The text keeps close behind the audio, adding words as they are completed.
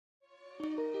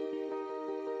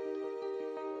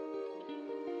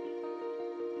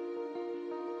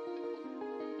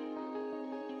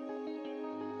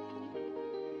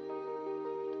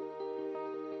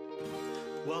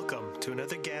Welcome to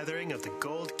another gathering of the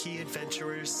Gold Key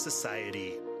Adventurers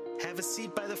Society. Have a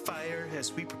seat by the fire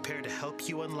as we prepare to help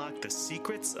you unlock the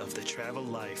secrets of the travel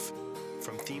life.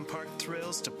 From theme park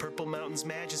thrills to Purple Mountain's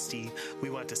majesty, we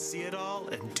want to see it all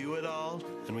and do it all,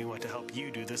 and we want to help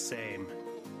you do the same.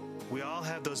 We all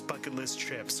have those bucket list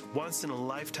trips,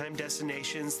 once-in-a-lifetime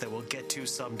destinations that we'll get to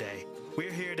someday.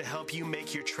 We're here to help you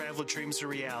make your travel dreams a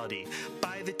reality.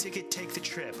 Buy the ticket, take the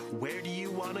trip. Where do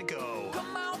you want to go?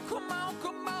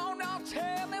 Come on, now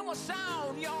tell me what's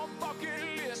on your bucket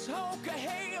list. Okay,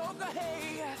 hey,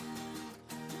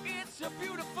 it's a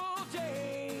beautiful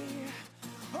day.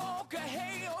 Okay,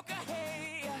 hey,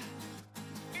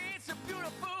 it's a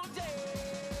beautiful day.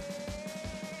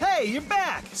 Hey, you're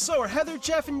back! So are Heather,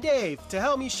 Jeff, and Dave to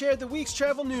help me share the week's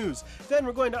travel news. Then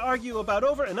we're going to argue about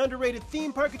over and underrated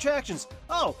theme park attractions.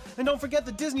 Oh, and don't forget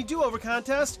the Disney Do-Over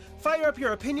contest. Fire up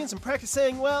your opinions and practice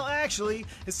saying, well, actually,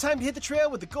 it's time to hit the trail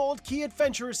with the Gold Key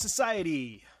Adventurers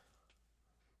Society.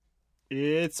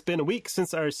 It's been a week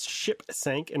since our ship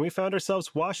sank, and we found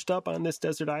ourselves washed up on this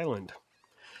desert island.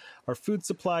 Our food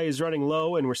supply is running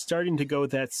low, and we're starting to go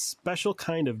that special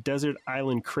kind of desert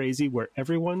island crazy where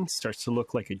everyone starts to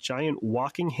look like a giant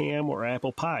walking ham or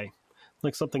apple pie,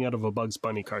 like something out of a Bugs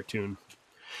Bunny cartoon.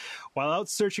 While out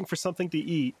searching for something to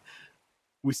eat,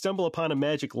 we stumble upon a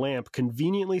magic lamp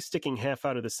conveniently sticking half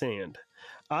out of the sand.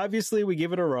 Obviously, we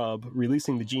give it a rub,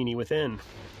 releasing the genie within.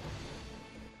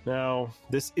 Now,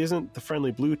 this isn't the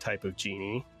friendly blue type of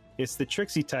genie. It's the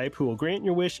tricksy type who will grant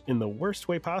your wish in the worst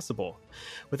way possible.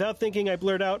 Without thinking, I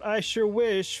blurt out, I sure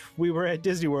wish we were at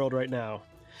Disney World right now.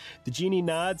 The genie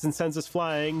nods and sends us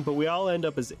flying, but we all end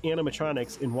up as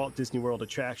animatronics in Walt Disney World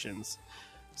attractions.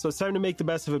 So it's time to make the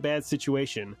best of a bad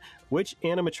situation. Which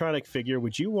animatronic figure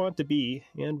would you want to be,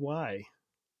 and why?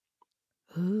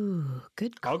 Ooh,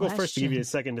 good question. I'll go first to give you a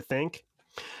second to think.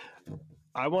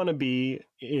 I want to be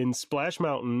in Splash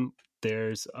Mountain.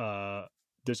 There's a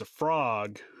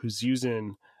frog who's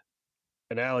using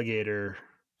an alligator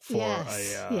for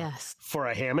for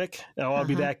a hammock. And I'll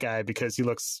be that guy because he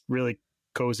looks really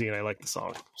cozy and I like the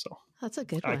song. So that's a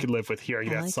good one. I could live with hearing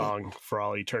that song for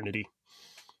all eternity.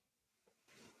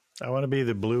 I want to be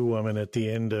the blue woman at the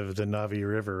end of the Navi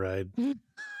River ride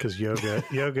because yoga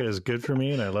is good for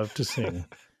me and I love to sing.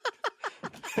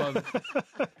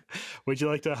 Would you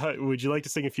like to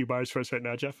sing a few bars for us right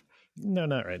now, Jeff? No,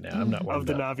 not right now. I'm not warmed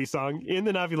of the up. Navi song in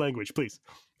the Navi language, please.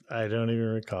 I don't even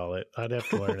recall it. I'd have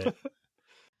to learn it.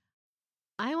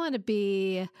 I want to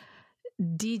be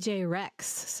DJ Rex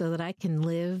so that I can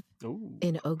live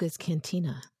in Oga's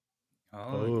Cantina.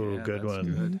 Oh, yeah, good one.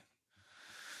 Good.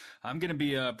 I'm going to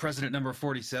be president number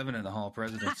 47 in the Hall of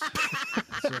Presidents.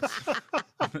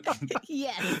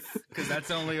 Yes. Because that's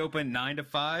only open 9 to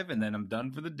 5, and then I'm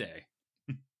done for the day.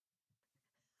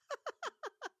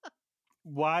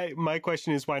 Why? My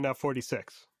question is, why not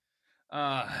 46?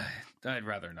 I'd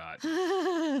rather not.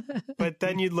 But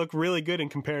then you'd look really good in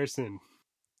comparison.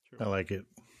 I like it.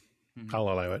 I'll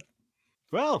allow it.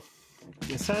 Well,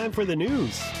 it's time for the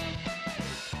news.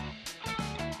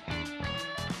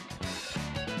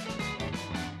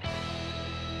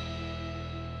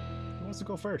 Who wants to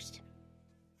go first?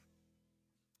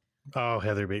 Oh,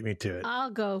 Heather beat me to it.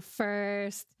 I'll go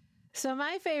first. So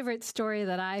my favorite story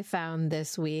that I found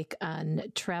this week on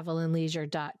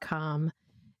travelandleisure.com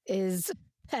is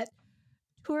that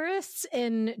tourists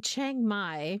in Chiang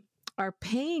Mai are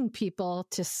paying people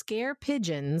to scare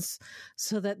pigeons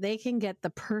so that they can get the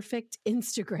perfect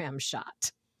Instagram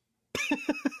shot.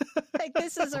 Like,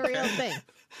 this is a real thing.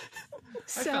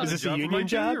 So, is this a union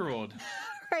job?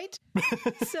 Right?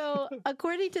 So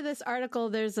according to this article,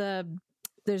 there's a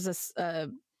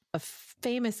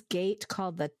famous gate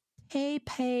called the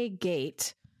Taipei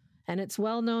Gate, and it's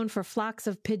well known for flocks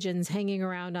of pigeons hanging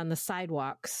around on the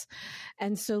sidewalks.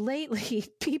 And so lately,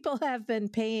 people have been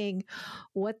paying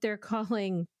what they're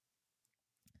calling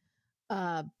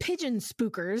pigeon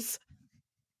spookers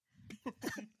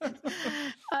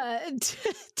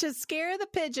to scare the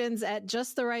pigeons at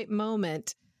just the right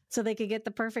moment so they could get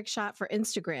the perfect shot for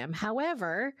Instagram.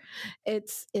 However,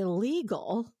 it's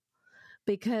illegal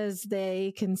because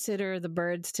they consider the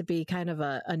birds to be kind of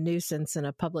a nuisance and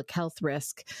a public health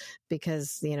risk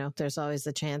because, you know, there's always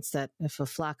the chance that if a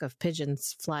flock of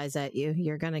pigeons flies at you,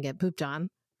 you're going to get pooped on,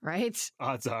 right?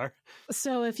 Odds are.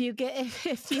 So if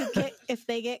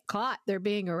they get caught, they're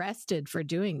being arrested for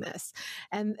doing this.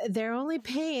 And they're only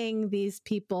paying these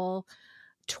people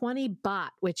 20 baht,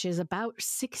 which is about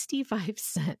 65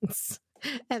 cents.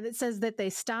 And it says that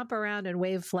they stomp around and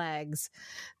wave flags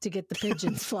to get the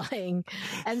pigeons flying.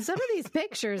 And some of these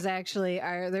pictures actually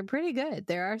they're pretty good.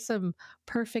 There are some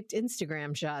perfect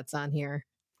Instagram shots on here.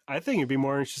 I think it'd be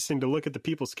more interesting to look at the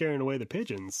people scaring away the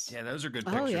pigeons. Yeah, those are good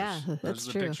Oh, pictures. yeah, those that's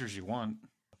are the true. pictures you want.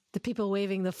 The people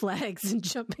waving the flags and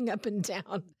jumping up and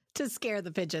down to scare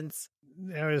the pigeons.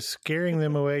 Now, is scaring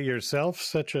them away yourself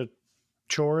such a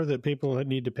chore that people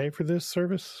need to pay for this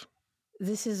service?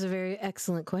 This is a very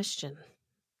excellent question.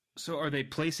 So are they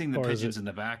placing the Or is pigeons it- in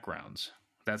the backgrounds?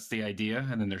 That's the idea,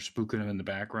 and then they're spooking them in the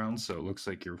background, so it looks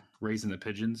like you're raising the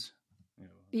pigeons.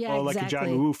 Yeah, Oh, like exactly. a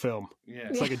John Woo film. Yeah.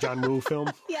 It's like a John Woo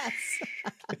film. Yes.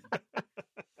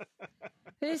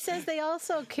 It says they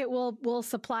also will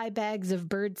supply bags of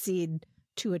birdseed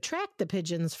to attract the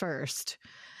pigeons first,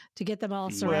 to get them all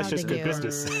Well, surrounding that's just good you.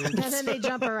 business. And then they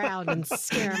jump around and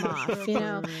scare them off. You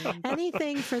know,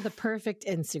 anything for the perfect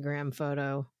Instagram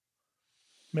photo.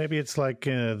 Maybe it's like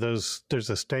there's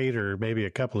a state or maybe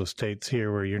a couple of states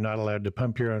here where you're not allowed to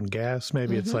pump your own gas.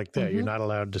 Maybe it's like that. You're not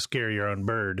allowed to scare your own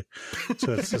bird.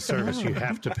 So it's a service you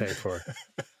have to pay for.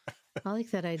 I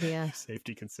like that idea.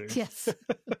 Safety concerns. Yes.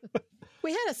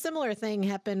 We had a similar thing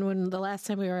happen when the last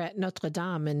time we were at Notre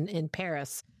Dame in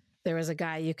Paris. There was a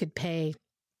guy you could pay.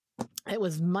 It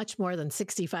was much more than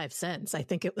 65 cents. I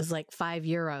think it was like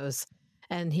 €5.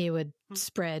 And he would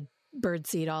spread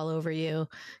birdseed all over you,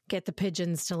 get the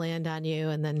pigeons to land on you,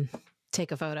 and then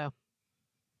take a photo.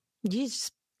 You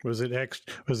just, Was it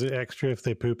extra if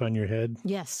they poop on your head?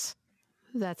 yes,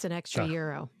 that's an extra Ah.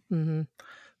 euro. Hmm.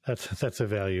 That's a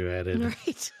value added.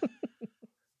 Right.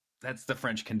 That's the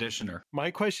French conditioner.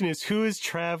 My question is, who is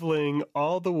traveling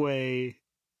all the way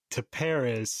to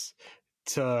Paris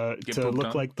to Get to pooped look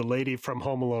on? like the lady from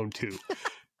Home Alone 2?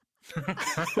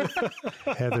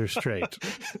 Heather Straight.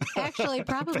 Actually,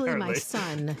 probably my Apparently.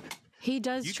 son. He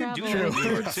does You can do travel that with in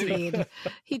New York City. birdseed.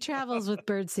 He travels with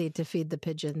birdseed to feed the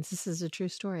pigeons. This is a true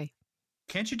story.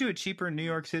 Can't you do it cheaper in New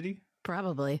York City?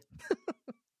 Probably.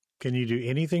 Can you do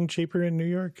anything cheaper in New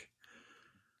York?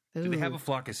 Do they have Ooh. a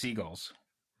flock of seagulls?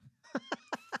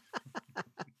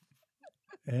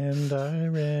 And I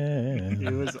ran.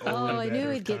 It was Oh, only I knew matter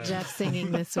we'd of get time. Jeff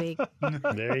singing this week. There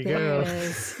you There it go.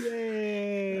 is. I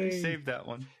Yay! saved that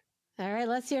one. All right,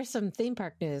 let's hear some theme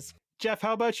park news. Jeff,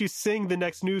 how about you sing the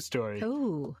next news story?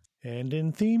 Ooh. And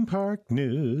in theme park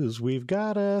news, we've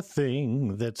got a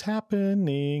thing that's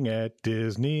happening at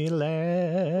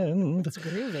Disneyland. It's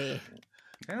groovy.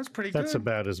 That was pretty That's good.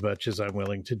 about as much as I'm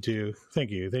willing to do.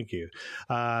 Thank you.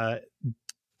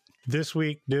 This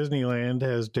week, Disneyland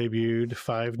has debuted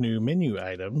 5 new menu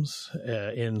items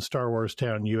in Star Wars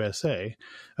Town, USA.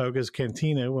 Oga's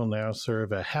Cantina will now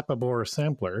serve a Hapabor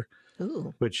sampler,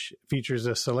 Ooh. which features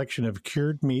a selection of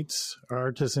cured meats,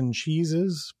 artisan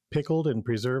cheeses, pickled and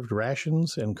preserved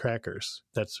rations, and crackers.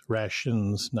 That's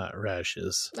rations, not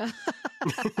rashes.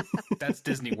 That's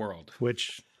Disney World.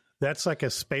 That's like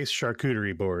a space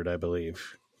charcuterie board, I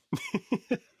believe.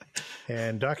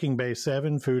 And Docking Bay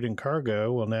 7 Food and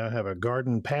Cargo will now have a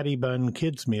garden patty bun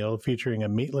kids meal featuring a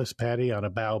meatless patty on a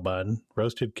bao bun,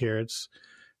 roasted carrots,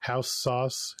 house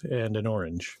sauce, and an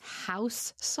orange.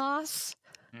 House sauce?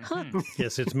 Huh.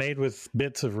 Yes, it's made with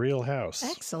bits of real house.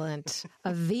 Excellent.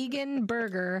 A vegan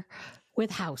burger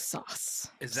with house sauce.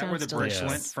 Is that where the Sounds British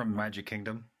delicious. went from Magic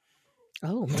Kingdom?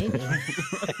 Oh, maybe.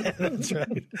 That's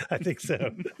right. I think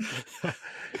so.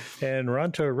 And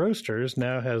Ronto Roasters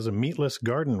now has a meatless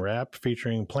garden wrap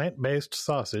featuring plant-based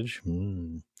sausage,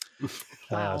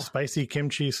 Wow. spicy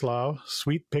kimchi slaw,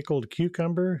 sweet pickled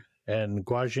cucumber, and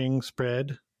guajing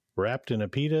spread wrapped in a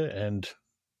pita and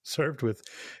served with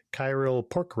Kyril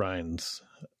pork rinds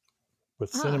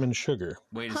with cinnamon sugar.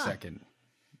 Wait a second.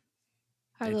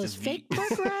 Are It's a those fake ve-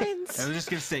 pork rinds? I was just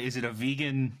going to say, is it a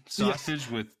vegan sausage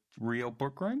with real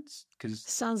pork rinds? Because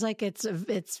Sounds like it's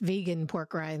vegan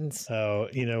pork rinds. Oh,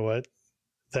 you know what?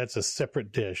 That's a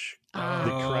separate dish. The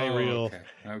Kyril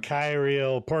Okay.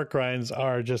 Kyril pork rinds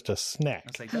are just a snack. I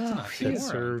was like, that's not phew. good. It's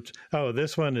served. Oh,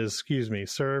 this one is,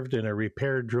 served in a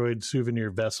repair droid souvenir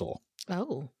vessel.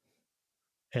 Oh.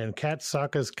 And Kat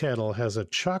Sokka's kettle has a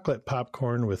chocolate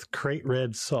popcorn with crate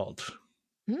red salt.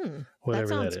 Whatever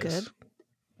sounds that is. good.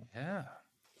 Yeah.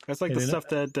 That's like And the in stuff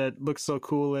that looks so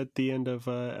cool at the end of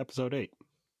episode 8.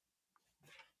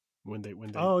 When they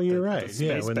Oh, you're the right. space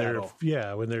Yeah, when battle.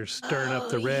 they're stirring up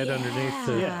the red underneath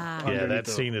the yeah. Underneath that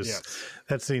the- scene is yes.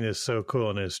 that scene is so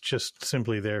cool and is just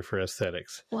simply there for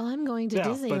aesthetics. Well, I'm going to Yeah,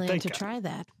 but Disneyland thank to God. try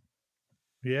that,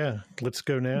 Yeah, let's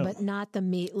go now. but not the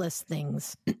meatless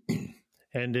things.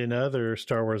 And in other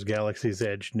Star Wars Galaxy's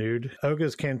Edge nude,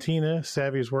 Oga's Cantina,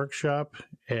 Savvy's Workshop,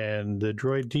 and the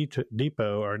Droid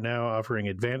Depot are now offering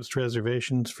advanced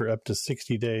reservations for up to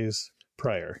 60 days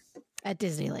prior At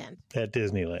Disneyland. at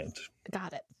Disneyland.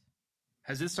 Got it.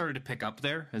 Has this started to pick up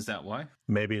there? Is that why?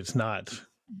 Maybe it's not.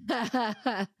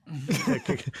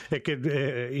 It could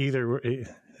either.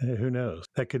 Who knows?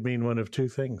 That could mean one of two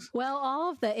things. Well,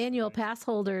 all of the annual pass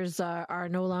holders are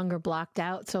no longer blocked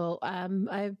out, so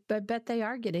I bet they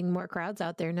are getting more crowds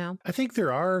out there now. I think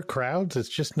there are crowds. It's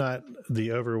just not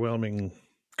the overwhelming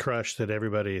crush that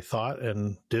everybody thought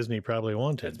and Disney probably That's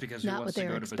wanted. because who Not what wants they to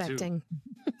were go to Batu? expecting.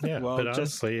 Yeah, Well, but just-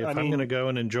 honestly, if I I'm mean- going to go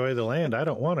and enjoy the land, I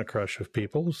don't want a crush of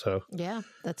people, so Yeah,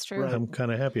 that's true. Right. I'm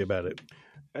kind of happy about it.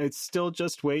 It's still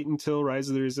just wait until Rise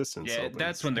of the Resistance Yeah, opens.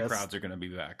 that's when the crowds are going to be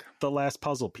back. The last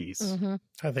puzzle piece. Hmm.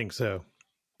 I think so.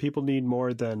 People need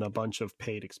more than a bunch of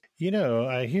paid You know,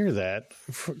 I hear that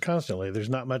constantly. There's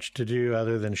not much to do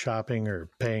other than shopping or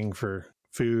paying for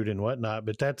food and whatnot,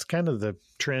 but that's kind of the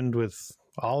trend with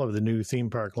all of the new theme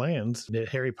park lands. At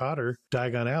Harry Potter,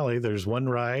 Diagon Alley, there's one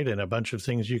ride and a bunch of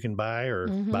things you can buy or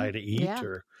buy to eat Yeah.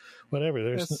 or whatever.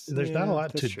 There's not yeah, a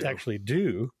lot to that's true. actually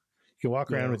do. You can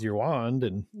walk around Yeah. with your wand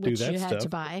and do Which that you had stuff. to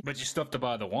buy. But you still have to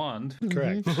buy the wand.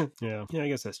 Correct. Yeah, I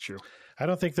guess that's true. I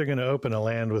don't think they're going to open a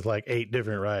land with like 8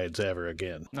 different rides ever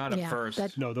again. Not at Yeah,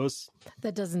 first. No, those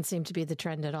That doesn't seem to be the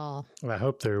trend at all. I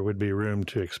hope there would be room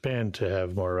to expand to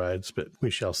have more rides, but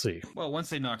we shall see. Well, once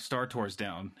they knock Star Tours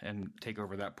down and take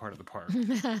over that part of the park.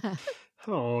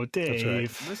 Oh, Dave.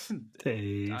 right. Listen,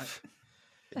 Dave.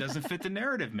 it doesn't fit the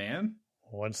narrative, man.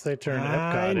 Once they turn I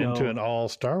Epcot into know. an all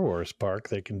Star Wars park,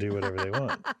 they can do whatever they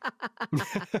want.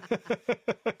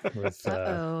 With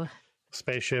Uh-oh.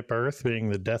 Spaceship Earth being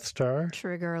the Death Star,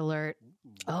 Trigger alert.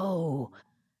 Oh,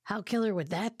 how killer would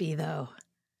that be, though?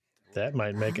 that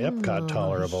might make Epcot Oh,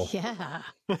 tolerable. Yeah.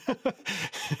 I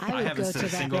I would haven't go said to a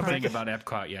that single park. thing about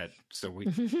Epcot yet, so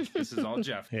this is all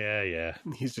Jeff. Yeah,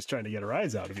 He's just trying to get a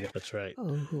rise out of you. that's right.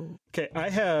 Oh. Okay, I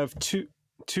have two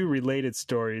related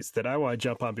stories that I want to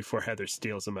jump on before Heather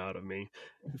steals them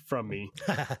from me.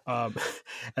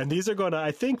 And these are going to,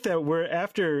 I think that we're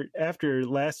after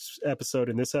last episode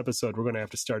and this episode, we're going to have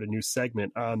to start a new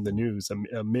segment on the news,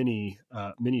 a mini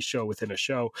show within a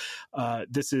show.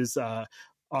 This is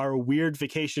our weird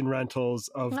vacation rentals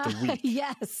of the week.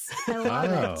 Yes, I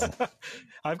love it. Wow.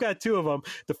 I've got 2 of them.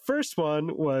 The first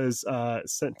one was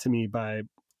sent to me by,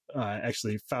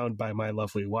 actually found by my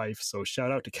lovely wife. So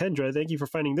shout out to Kendra. Thank you for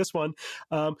finding this one.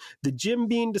 The Jim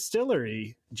Beam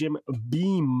Distillery is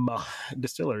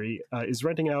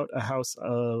renting out a house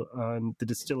on the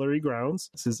distillery grounds.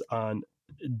 This is on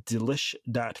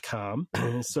delish.com.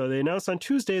 So they announced on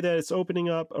Tuesday that it's opening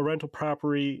up a rental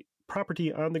property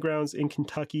on the grounds in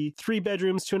Kentucky. 3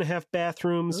 bedrooms, 2.5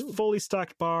 bathrooms, Ooh. fully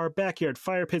stocked bar, backyard,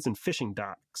 fire pits, and fishing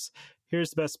docks.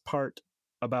 Here's the best part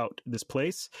about this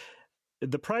place.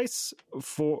 The price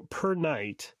per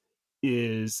night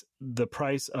is the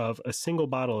price of a single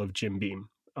bottle of Jim Beam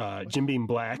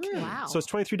Black. Wow. So it's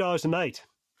 $23 a night.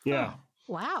 Yeah.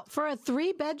 Wow. For a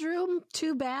 3-bedroom,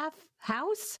 2-bath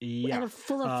house? Yeah. And a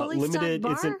fully limited,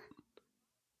 stocked it's bar? an-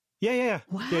 Yeah.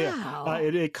 Wow.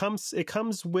 It comes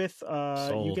with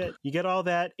Sold. you get all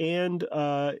that, and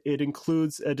it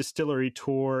includes a distillery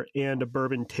tour and a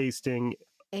bourbon tasting.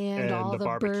 and all the the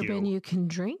barbecue. bourbon you can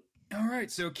drink? All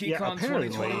right, so Yeah, KeyCon apparently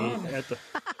 2021. at the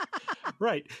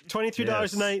right, $23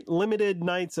 Yes. a night, limited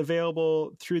nights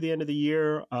available through the end of the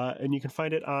year, and you can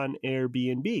find it on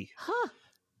Airbnb. Huh.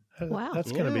 Wow.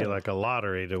 That's going to Yeah. be like a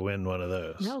lottery to win one of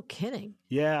those. No kidding.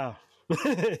 Yeah.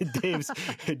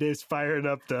 Dave's firing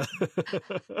up the.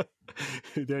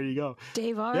 There you go.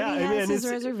 Dave already I mean, has his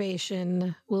it's-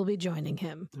 reservation. We'll be joining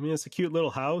him. I mean, it's a cute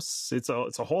little house. It's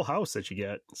a whole house that you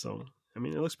get. So, I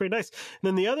mean, it looks pretty nice. And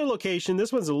then the other location,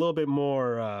 this one's a little bit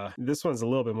more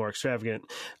extravagant.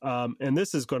 And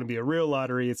this is going to be a real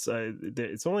lottery. It's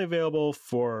only available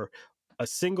for a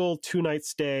single 2-night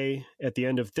stay at the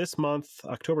end of this month,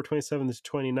 October 27th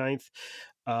to 29th,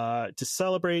 to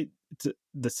celebrate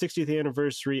the 60th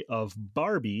anniversary of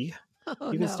Barbie.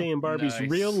 Oh, You can no. stay in Barbie's Nice.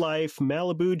 real life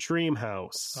Malibu dream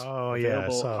house. Oh, yeah, I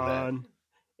Available saw that. on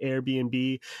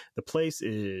Airbnb. The place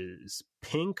is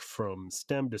pink from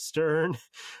stem to stern,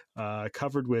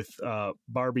 covered with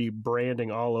Barbie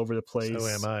branding all over the place. So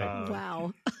am I.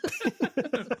 Wow.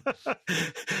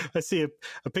 I see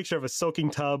a picture of a soaking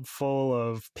tub full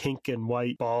of pink and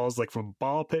white balls, like from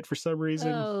Ball Pit for some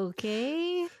reason.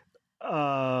 Okay.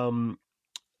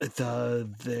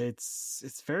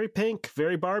 It's very pink,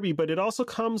 very Barbie, but it also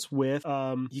comes with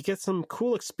you get some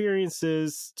cool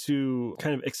experiences to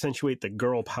kind of accentuate the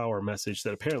girl power message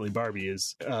that apparently Barbie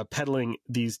is peddling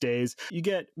these days. You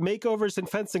get makeovers and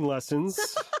fencing lessons.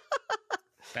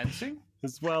 Fencing?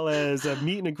 as well as a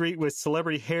meet and greet with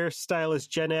celebrity hairstylist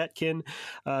Jen Atkin,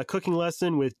 a cooking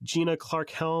lesson with Gina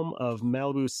Clark-Helm of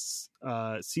Malibu's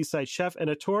Seaside Chef, and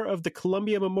a tour of the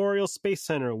Columbia Memorial Space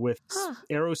Center with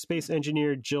aerospace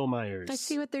engineer Jill Myers. I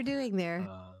see what they're doing there.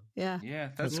 Yeah. Yeah,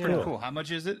 that's That's pretty cool. cool. How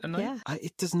much is it a night? Yeah.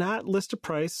 It does not list a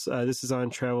price. This is on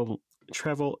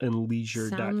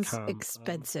travelandleisure.com. Sounds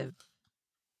expensive.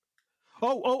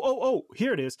 Oh,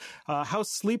 here it is. House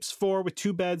sleeps 4 with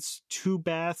 2 beds, 2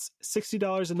 baths,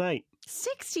 $60 a night.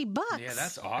 $60. Yeah,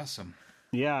 that's awesome.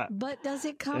 Yeah. But does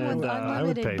it come And, with I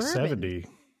would unlimited pay bourbon? 70.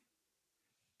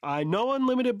 I know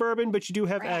unlimited bourbon, but you do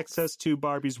have Rats. access to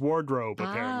Barbie's wardrobe,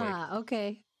 apparently.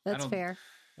 Okay. That's don't- fair.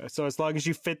 So as long as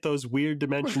you fit those weird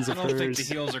dimensions I of don't think the hers,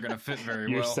 heels are going to fit very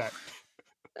you're well. set.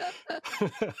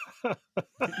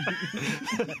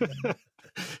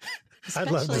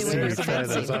 I'd love to Especially see when you you're try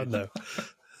those fencing. on, though.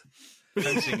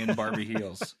 Fencing in Barbie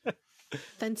heels.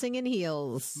 Fencing and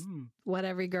heels. What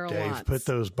every girl Dave, wants. put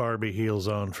those Barbie heels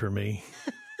on for me.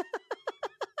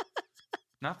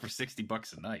 Not for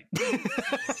 $60 a night.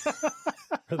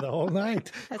 For the whole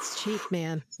night. That's cheap,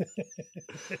 man.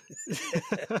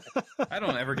 I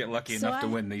don't ever get lucky So enough to I-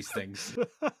 win these things.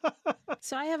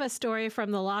 So I have a story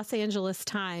from the Los Angeles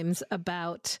Times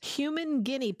about human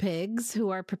guinea pigs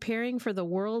who are preparing for the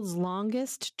world's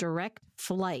longest direct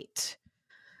flight.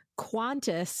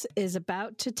 Qantas is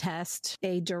about to test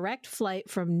a direct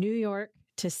flight from New York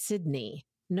to Sydney.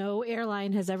 No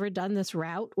airline has ever done this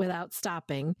route without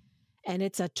stopping, and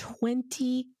it's a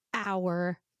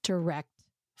 20-hour direct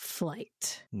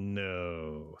flight.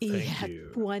 No, thank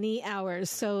you. 20 hours.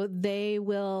 So they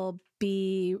will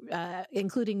be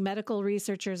including medical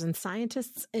researchers and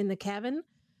scientists in the cabin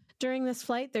during this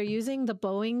flight. They're using the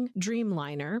Boeing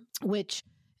Dreamliner, which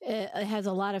has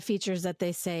a lot of features that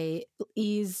they say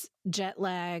ease jet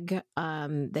lag.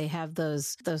 They have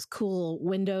those cool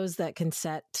windows that can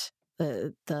set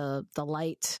the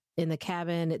light in the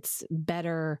cabin. It's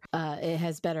better. It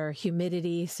has better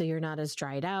humidity, so you're not as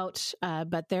dried out.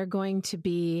 But they're going to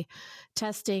be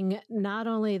testing not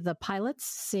only the pilots,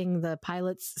 seeing the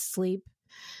pilots sleep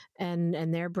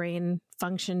and their brain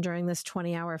function during this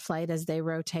 20-hour flight as they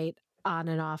rotate on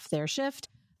and off their shift.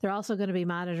 They're also going to be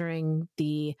monitoring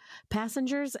the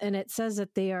passengers, and it says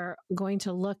that they are going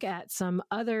to look at some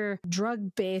other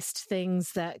drug-based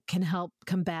things that can help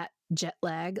combat jet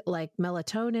lag, like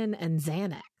melatonin and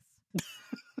Xanax.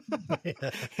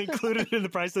 Included in the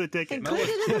price of the ticket. Included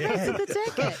in the price of the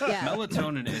ticket. Yeah.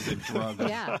 Melatonin is a drug of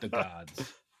Yeah. the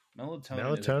gods.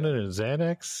 Melatonin and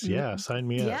Xanax? Yeah, sign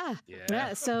me up. Yeah.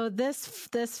 Yeah. So this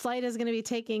flight is going to be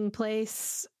taking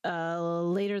place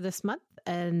later this month,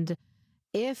 and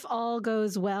if all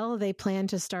goes well, they plan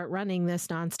to start running this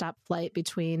nonstop flight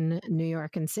between New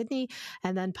York and Sydney,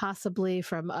 and then possibly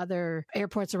from other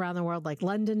airports around the world, like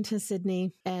London to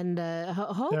Sydney. And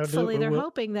hopefully, they're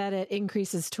hoping that it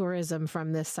increases tourism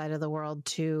from this side of the world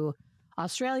to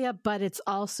Australia. But it's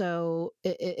also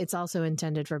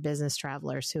intended for business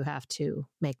travelers who have to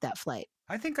make that flight.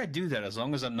 I think I'd do that as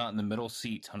long as I'm not in the middle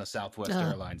seat on a Southwest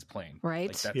Airlines plane. Right.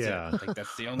 Like that's Yeah. it. Like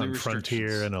that's the only On restrictions.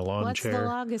 Frontier in a lawn What's the chair.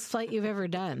 longest flight you've ever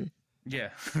done?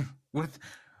 Yeah. with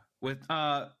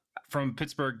from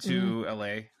Pittsburgh to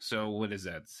LA. So what is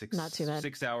that? Not too bad.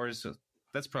 6 hours. So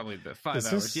that's probably the 5 Is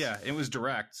hours. this- Yeah. It was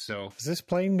direct. So Is this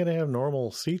plane going to have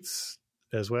normal seats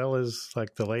as well as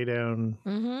like the lay down?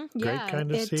 Mm-hmm. Great Yeah,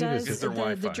 kind of it seat? does. Is there The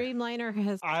Wi-Fi? Dreamliner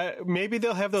has. Maybe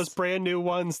they'll have those brand new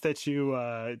ones that you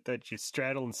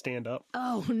straddle and stand up.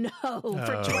 Oh no!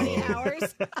 For 20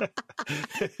 hours.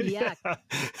 Yeah, yeah. The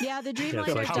Yeah, Dreamliner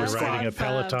it's like you're does riding a have,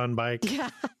 Peloton bike. Yeah.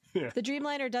 Yeah. The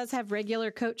Dreamliner does have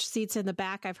regular coach seats in the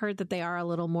back. I've heard that they are a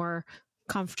little more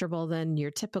comfortable than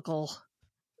your typical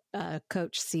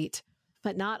coach seat,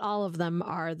 but not all of them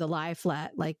are the lie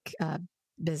flat like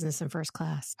business and first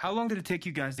class. how long did it take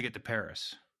you guys to get to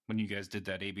Paris when you guys did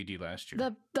that ABD last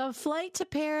year? The flight to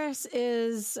Paris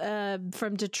is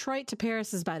from Detroit to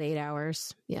Paris is about 8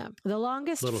 hours. Yeah, the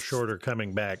longest A little shorter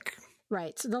coming back.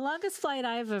 Right. So the longest flight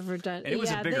I've ever done. It was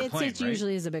a bigger plane, it right?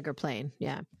 usually is a bigger plane.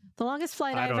 Yeah. The longest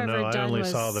flight I I've don't ever know. I done only was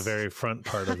saw the very front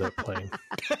part of that plane.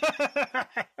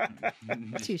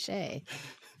 touche. The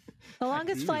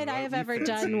longest flight I have ever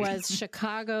done was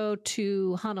Chicago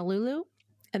to Honolulu,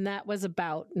 and that was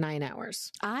about 9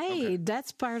 hours.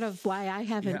 That's part of why I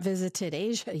haven't visited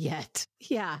Asia yet.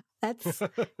 Yeah. That's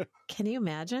can you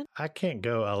imagine? I can't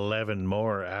go 11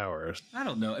 more hours. I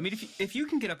don't know. I mean, if you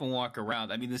can get up and walk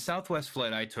around, I mean, the Southwest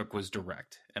flight I took was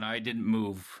direct, and I didn't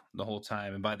move the whole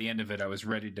time. And by the end of it, I was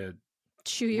ready to.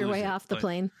 Chew your Lose way it, off the but-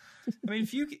 plane. I mean,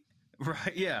 if you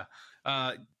right, yeah,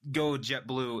 go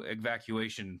JetBlue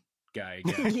evacuation guy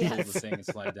again. Yes. Pull the thing and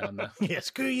slide down the. Yeah,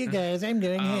 screw you guys. I'm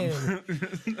going home.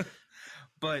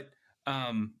 But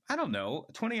I don't know.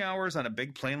 20 hours on a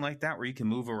big plane like that where you can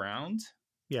move around.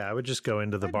 Yeah, I would just go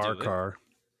into the I'd bar do it. car.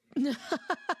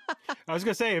 I was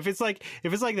gonna say if it's like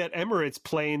that Emirates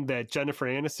plane that Jennifer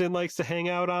Aniston likes to hang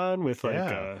out on with like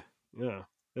Yeah.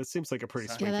 that seems like a pretty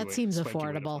Yeah, swanky that way- seems swanky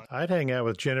way to affordable. fly. I'd hang out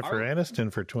with Jennifer Our-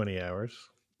 Aniston for 20 hours.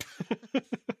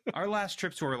 Our last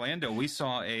trip to Orlando, we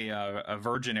saw a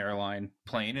Virgin Airline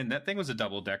plane, and that thing was a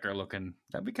double decker looking.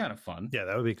 That'd be kind of fun. Yeah,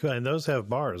 that would be cool. And those have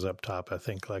bars up top, I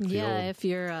think, like the Yeah, old. if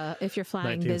you're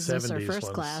flying business or 1970s first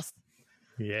ones. class.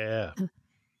 Yeah.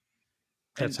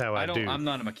 That's And how I do. I'm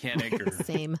not a mechanic or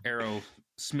Same.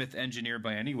 aerosmith engineer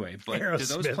by any way, but do those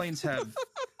Aerosmith. planes have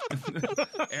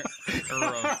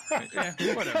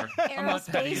yeah, whatever. I'm not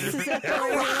that Aerospace, is either. that the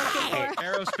word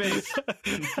you're looking for?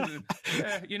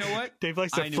 Aerospace. You know what? Dave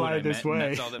likes to I knew fly what I this meant, and way.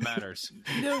 that's all that matters.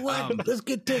 You know what? Let's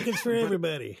get tickets for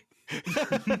everybody.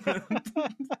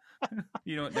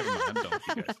 You know what? Never mind. I'm done with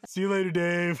you guys. See you later,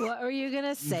 Dave. What were you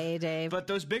gonna say, Dave? But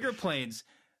those bigger planes,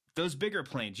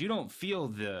 you don't feel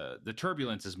the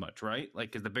turbulence as much, right?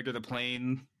 Like, the bigger the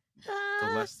plane, the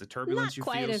less the turbulence not you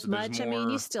quite feel. as so there's much. I mean,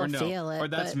 more- you still or no, feel it, or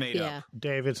that's but made yeah. up.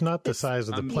 Dave, it's not the size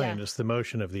of the plane, yeah. it's the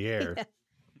motion of the air. Yeah.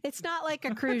 It's not like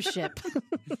a cruise ship.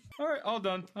 All right, all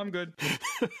done. I'm good.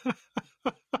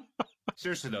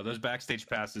 Seriously though, those backstage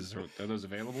passes are those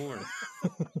available or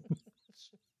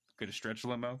get a stretch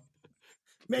limo?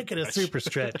 Make it a super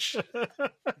stretch.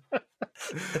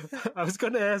 I was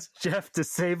going to ask Jeff to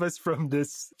save us from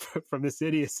this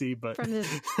idiocy, but From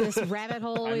this rabbit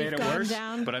hole I we've made it gone worse,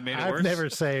 down. but I made it I've worse. never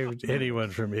saved anyone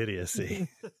from idiocy.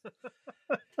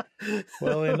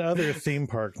 Well, in other theme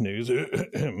park news,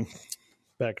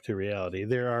 back to reality,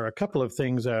 there are a couple of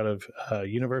things out of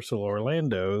Universal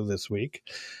Orlando this week.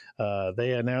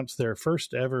 They announced their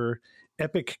first ever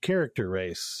Epic Character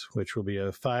Race, which will be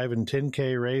a 5 and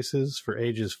 10K races for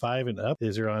ages 5 and up.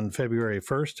 These are on February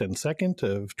 1st and 2nd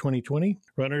of 2020.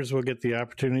 Runners will get the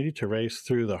opportunity to race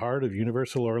through the heart of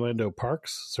Universal Orlando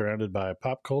parks, surrounded by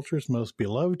pop culture's most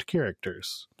beloved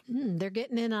characters. They're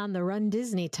getting in on the Run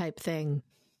Disney type thing.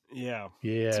 yeah.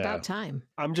 Yeah. It's about time.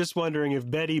 I'm just wondering if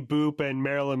Betty Boop and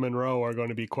Marilyn Monroe are going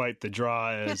to be quite the draw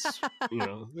as,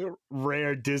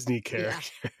 rare Disney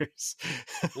characters.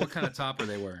 What kind of top are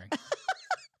they wearing?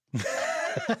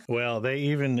 Well, they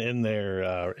even in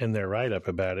their write up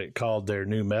about it called their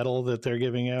new medal that they're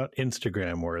giving out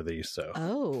Instagram worthy. So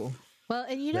Oh. Well,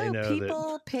 and they know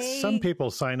people that pay. some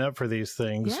people sign up for these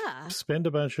things, Yeah. spend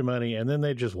a bunch of money, and then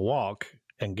they just walk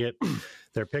and get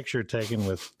their picture taken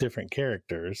with different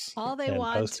characters. All they and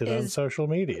want post it on is social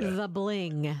media. the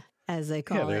bling, as they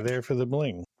call Yeah, they're it. there for the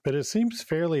bling. But it seems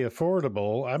fairly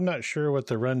affordable. I'm not sure what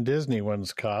the Run Disney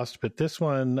ones cost, but this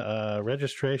one,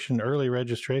 early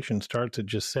registration starts at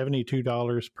just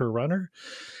 $72 per runner.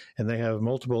 And they have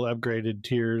multiple upgraded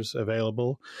tiers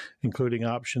available, including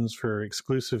options for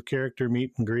exclusive character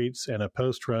meet and greets and a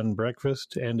post-run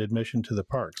breakfast and admission to the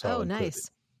parks. all Oh, included. nice.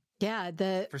 Yeah,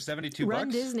 the For $72 Run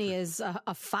Disney is a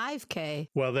 5K.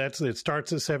 Well, it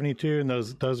starts at 72, and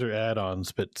those are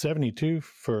add-ons, but 72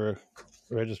 for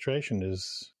registration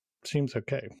seems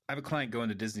okay. I have a client going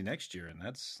to Disney next year, and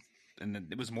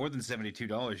it was more than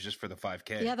 $72 just for the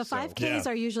 5K. Yeah, the So- 5Ks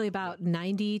are usually about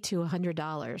 $90 to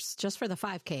 $100 just for the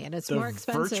 5K, and it's The more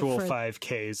expensive virtual for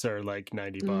 5Ks are like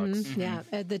 $90. Mhm, yeah,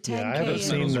 the 10K Yeah, I haven't Those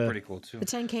seen medals the- are pretty cool too. the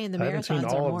 10K and the I haven't seen marathons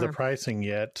are all more. of the pricing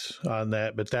yet on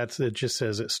that, but it just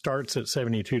says it starts at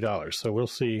 $72. So we'll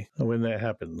see when that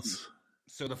happens.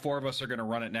 So the four of us are going to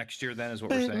run it next year. Then is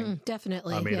what we're saying.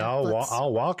 Definitely. I mean, yeah,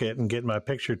 I'll walk it and get my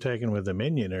picture taken with a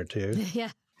minion or two. yeah.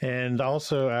 And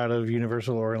also out of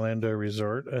Universal Orlando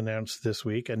Resort announced this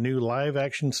week a new live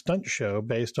action stunt show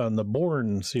based on the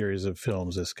Bourne series of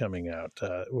films is coming out.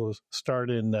 It will start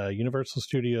in Universal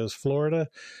Studios, Florida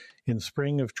in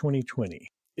spring of 2020.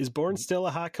 Is Bourne still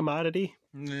a hot commodity?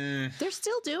 They're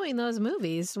still doing those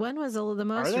movies. When was the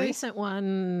most they? recent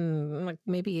one? Like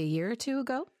maybe a year or two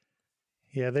ago?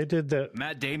 Yeah, they did that.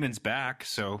 Matt Damon's back,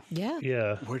 so Yeah.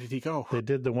 Yeah, Where did he go? they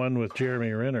did the one with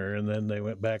Jeremy Renner, and then they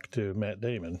went back to Matt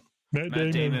Damon.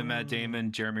 Matt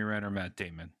Damon, Jeremy Renner, Matt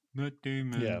Damon.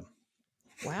 Yeah.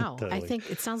 Wow. I Totally. think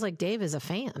it sounds like Dave is a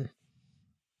fan.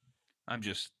 I'm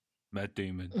just Matt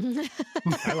Damon.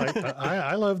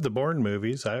 I love the Bourne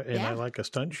movies, I Yeah. like a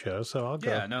stunt show, so I'll go.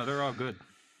 Yeah, no, they're all good.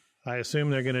 I assume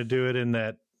they're going to do it in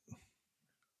that.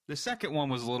 The second one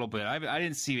was a little bit. I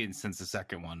didn't see it since the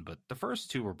second one, but the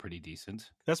first two were pretty decent.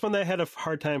 That's one that I had a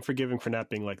hard time forgiving for not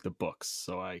being like the books.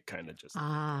 So I kind of just.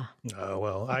 Ah. Oh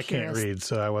well, I can't Purist. read,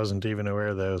 so I wasn't even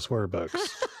aware those were books.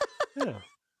 Yeah.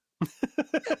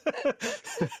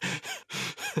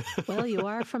 Well, you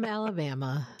are from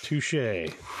Alabama. Touche,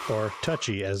 or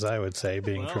touchy, as I would say,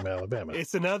 being from Alabama.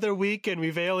 It's another week, and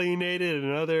we've alienated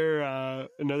another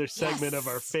segment of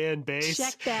our fan base.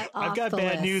 Check that off I've got the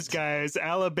bad list. news, guys.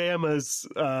 Alabama's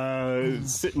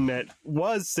was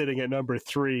sitting at number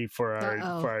 3 for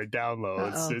our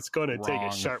downloads. Uh-oh. It's going to take a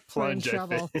Wrong. sharp We're in plunge, I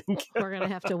trouble. think. We're going to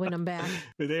have to win them back.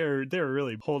 They're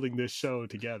really holding this show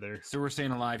together. So we're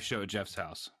saying a live show at Jeff's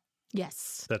house.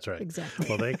 Yes. That's right. Exactly.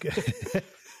 Well,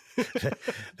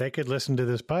 they could listen to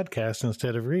this podcast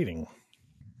instead of reading.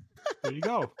 There you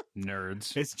go.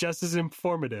 Nerds. It's just as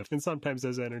informative and sometimes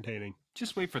as entertaining.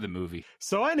 Just wait for the movie.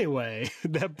 So anyway,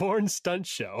 that Bourne stunt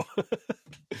show,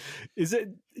 is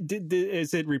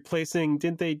it replacing?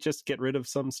 Didn't they just get rid of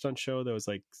some stunt show that was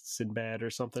like Sinbad or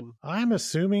something? I'm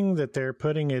assuming that they're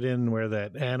putting it in where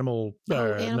that animal,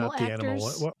 animal not the animal.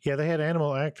 actors? Yeah, they had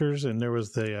animal actors, and there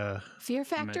was the Fear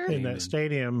Factor? in that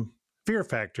stadium. Fear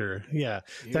Factor, yeah,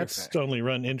 that's only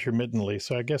run intermittently.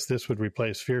 So I guess this would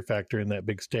replace Fear Factor in that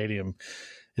big stadium.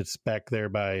 It's back there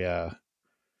by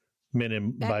Men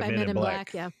in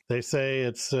Black. Yeah. They say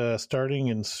it's starting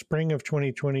in spring of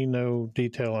 2020. No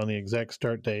detail on the exact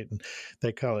start date. And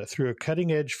they call it Through a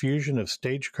Cutting Edge Fusion of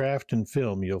Stagecraft and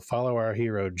Film. You'll follow our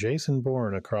hero Jason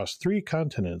Bourne across 3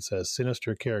 continents as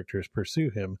sinister characters pursue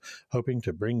him, hoping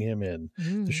to bring him in.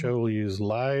 The show will use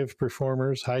live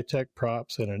performers, high-tech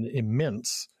props, and an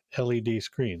immense LED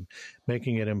screen,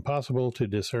 making it impossible to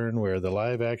discern where the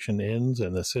live action ends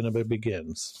and the cinema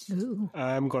begins. Ooh.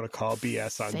 I'm going to call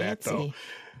BS on that, though.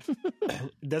 Fancy.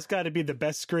 That's got to be the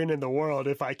best screen in the world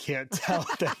if I can't tell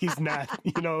that he's not,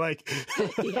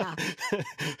 Yeah.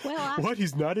 Well, what?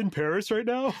 He's not in Paris right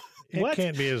now? It What?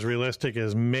 can't be as realistic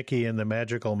as Mickey and the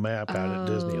Magical Map out at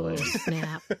Disneyland.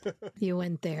 Snap. You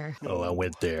went there. Oh, I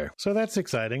went there. So that's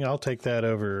exciting. I'll take that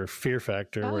over Fear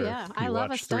Factor, Oh, where yeah. you I love a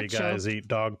watch 3 stunt show. guys eat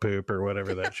dog poop or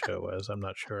whatever that show was. I'm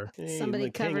not sure. Hey, Somebody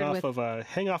like covered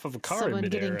hang off of a car Someone in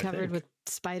midair, getting I covered think. with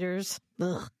spiders.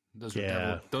 Ugh.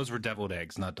 Those were deviled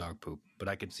eggs, not dog poop. But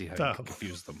I can see how you can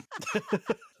confuse them.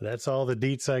 That's all the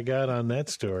deets I got on that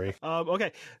story.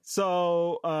 Okay,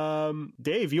 so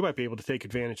Dave, you might be able to take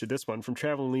advantage of this one from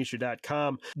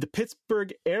travelandleisure.com. The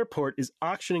Pittsburgh airport is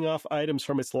auctioning off items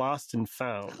from its lost and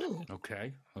found.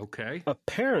 Okay.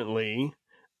 Apparently,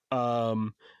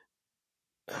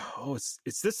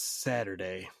 it's this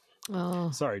Saturday.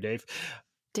 Oh, Sorry, Dave.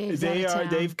 Dave's out of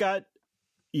town. They've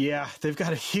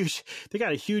got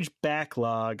a huge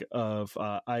backlog of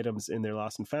items in their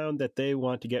lost and found that they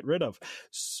want to get rid of.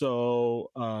 So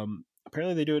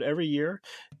apparently they do it every year.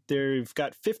 They've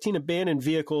got 15 abandoned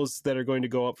vehicles that are going to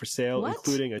go up for sale, What?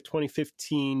 including a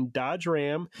 2015 Dodge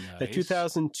Ram, a Nice.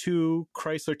 2002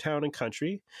 Chrysler Town and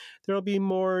Country. There will be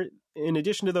more. In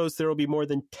addition to those, there will be more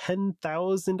than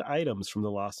 10,000 items from the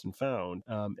lost and found.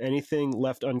 Anything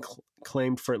left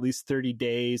unclaimed for at least 30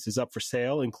 days is up for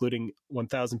sale, including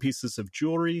 1,000 pieces of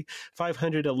jewelry,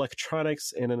 500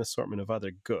 electronics, and an assortment of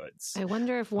other goods. I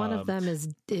wonder if one of them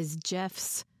is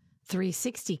Jeff's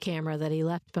 360 camera that he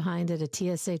left behind at a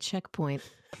TSA checkpoint.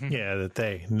 Yeah, that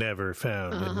they never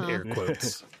found in air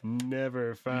quotes.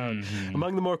 Never found. Mhm.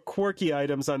 Among the more quirky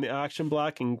items on the auction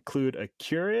block include a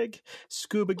Keurig,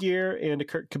 scuba gear, and a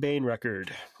Kurt Cobain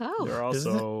record. Oh, There are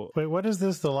also Wait, what is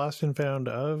this? The lost and found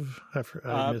of?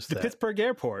 I missed the that. Pittsburgh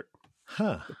airport.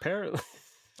 Huh. Apparently.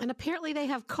 and apparently they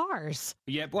have cars.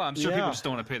 Yeah, well, I'm sure Yeah. people just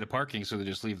don't want to pay the parking, so they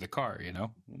just leave the car, I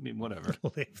mean, whatever.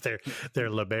 Leave their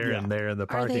LeBaron there in the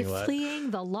Are they parking lot.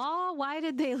 fleeing the law? Why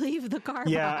did they leave the car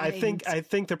Yeah, behind? I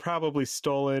think they're probably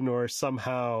stolen or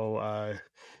somehow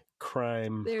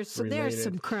crime. There's related.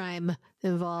 some crime How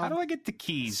involved. do I get the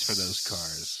keys for those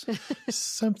cars?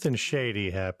 Something shady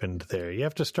happened there. You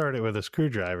have to start it with a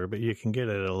screwdriver, but you can get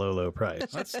it at a low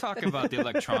price. Let's talk about the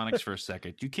electronics for a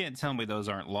second. You can't tell me those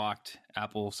aren't locked.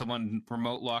 Apple, someone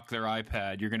remote locked their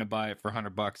iPad. You're going to buy it for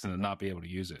 $100 and then not be able to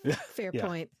use it. Fair Yeah.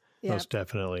 point. Yeah. Most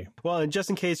definitely. Well, and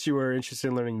just in case you were interested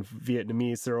in learning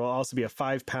Vietnamese, there will also be a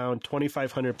 5-pound,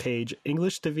 2,500-page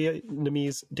English to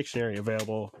Vietnamese dictionary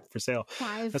available for sale.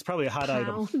 That's probably a hot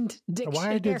item. £5 dictionary.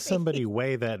 Why did somebody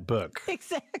weigh that book?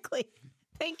 Exactly.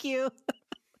 Thank you.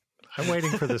 I'm waiting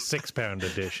for the 6-pound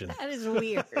edition. That is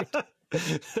weird.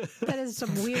 That is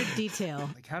some weird detail.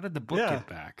 Like, how did the book Yeah. get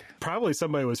back? Probably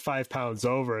somebody was 5 pounds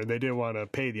over and they didn't want to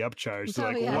pay the upcharge. So Oh,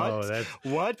 like, yeah. what?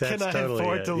 What that's can I totally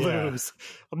afford it, to yeah. lose?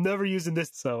 I'm never using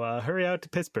this. So hurry out to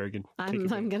Pittsburgh and take I'm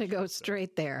advantage. going to go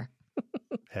straight there.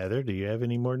 Heather, do you have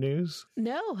any more news?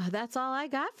 No, that's all I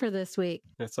got for this week.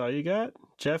 That's all you got?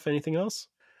 Jeff, anything else?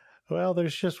 Well,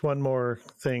 there's just one more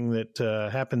thing that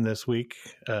happened this week.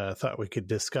 Thought we could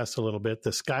discuss a little bit.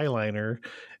 The Skyliner,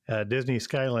 Disney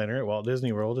Skyliner at Walt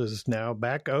Disney World is now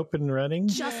back open and running.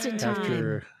 Just in time.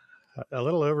 After a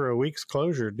little over a week's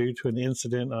closure due to an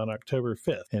incident on October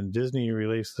 5th. And Disney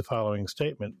released the following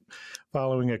statement.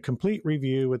 Following a complete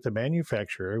review with the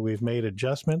manufacturer, we've made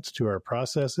adjustments to our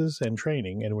processes and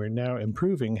training, and we're now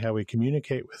improving how we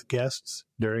communicate with guests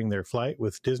during their flight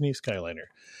with Disney Skyliner.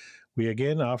 We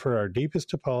again offer our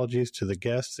deepest apologies to the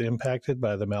guests impacted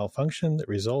by the malfunction that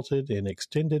resulted in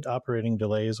extended operating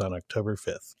delays on October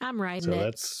 5th. I'm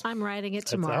writing I'm writing it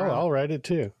tomorrow. I'll write it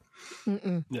too.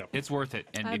 Yeah. It's worth it.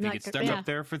 And if you get stuck up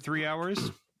there for 3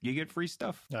 hours, you get free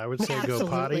stuff. I would say go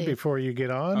potty before you get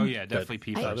on. Oh, yeah, definitely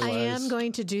pee. I am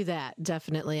going to do that,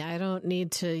 definitely. I don't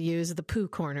need to use the poo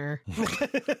corner.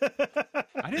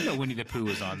 I didn't know Winnie the Pooh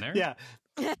was on there. Yeah.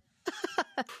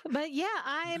 But yeah,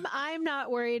 I'm not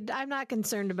worried. I'm not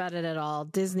concerned about it at all.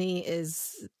 Disney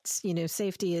is,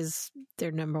 safety is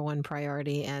their number one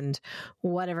priority, and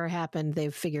whatever happened,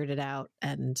 they've figured it out,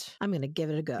 and I'm going to give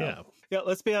it a go. Yeah,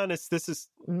 let's be honest.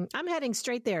 I'm heading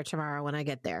straight there tomorrow when I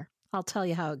get there. I'll tell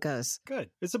you how it goes. Good.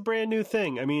 It's a brand new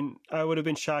thing. I mean, I would have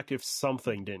been shocked if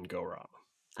something didn't go wrong.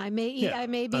 I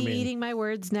may be eating my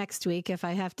words next week if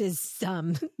I have to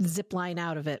zip line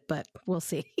out of it, but we'll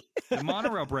see. The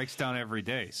monorail breaks down every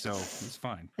day, so it's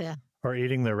fine. Yeah. Or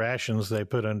eating the rations they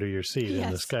put under your seat in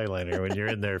the Skyliner when you're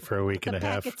in there for a week and a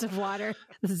half. Packets of water,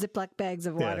 the Ziploc bags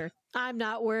of water. I'm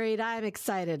not worried. I'm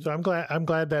excited. So I'm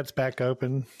glad that's back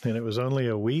open, and it was only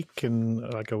a week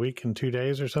and 2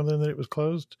 days or something that it was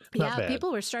closed. Not bad.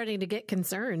 People were starting to get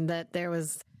concerned that it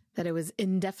was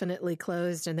indefinitely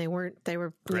closed, and they were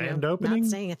grand opening, not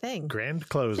saying a thing. Grand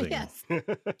closing. Yes.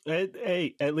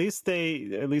 Hey, at least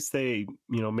they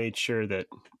made sure that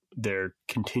their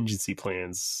contingency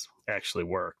plans actually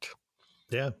worked.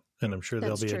 Yeah, and I'm sure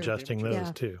they'll be adjusting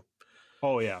those too.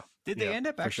 Oh yeah. Did they end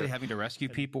up actually having to rescue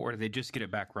people, or did they just get it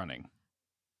back running?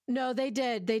 No, they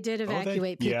did. They did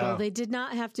evacuate people. Yeah. They did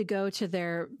not have to go to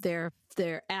their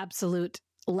absolute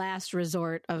last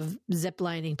resort of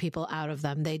ziplining people out of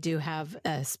them. They do have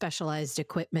specialized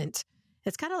equipment.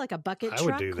 It's kind of like a bucket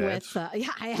truck with.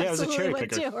 I absolutely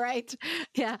would too. Right?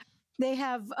 Yeah. They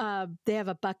have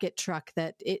a bucket truck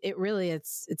that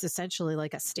it's essentially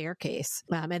like a staircase,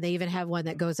 and they even have one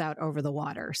that goes out over the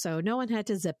water. So no one had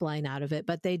to zip line out of it,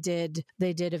 but they did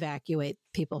evacuate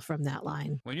people from that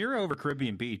line. When you're over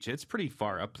Caribbean Beach, it's pretty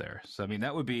far up there. So I mean,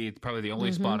 that would be probably the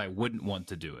only spot I wouldn't want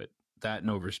to do it. That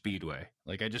and over Speedway,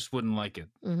 I just wouldn't like it.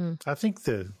 Mm-hmm. I think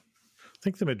the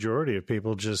majority of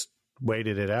people just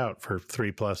waited it out for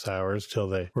 3+ hours till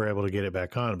they were able to get it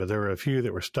back on. But there were a few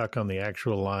that were stuck on the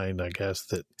actual line, I guess,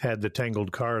 that had the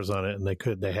tangled cars on it, and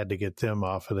they had to get them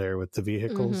off of there with the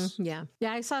vehicles. Mm-hmm.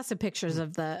 Yeah. I saw some pictures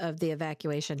of the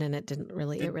evacuation, and it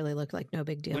really looked like no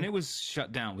big deal. When it was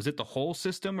shut down, was it the whole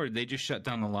system, or did they just shut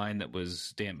down the line that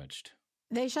was damaged?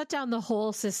 They shut down the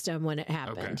whole system when it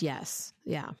happened. Okay. Yes.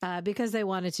 Yeah. Because they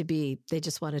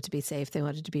just wanted to be safe. They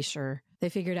wanted to be sure. They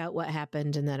figured out what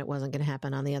happened and that it wasn't going to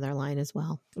happen on the other line as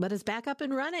well. But it's back up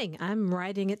and running. I'm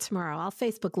riding it tomorrow. I'll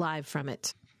Facebook Live from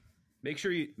it. Make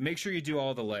sure you do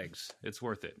all the legs. It's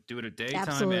worth it. Do it at daytime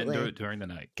Absolutely. and do it during the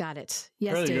night. Got it.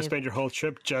 Yes, really, Dave. you spend your whole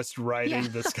trip just riding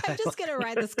the Skyliner. I'm just going to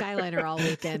ride the Skyliner all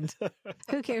weekend.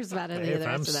 Who cares about any of the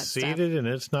rest of that stuff? If I'm seated and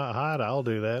it's not hot, I'll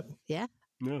do that. Yeah.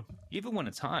 No. Even when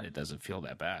it's hot, it doesn't feel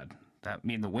that bad.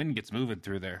 The wind gets moving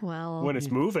through there. Well, when it's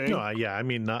moving. No, yeah, I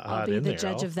mean not hot in there. I'll be the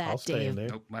judge of that, I'll stay in Dave.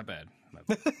 there. Oh, my bad.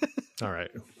 All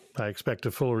right. I expect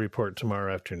a full report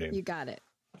tomorrow afternoon. You got it.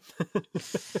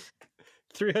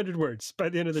 300 words by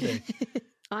the end of the day.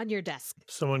 On your desk.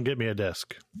 Someone get me a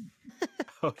desk.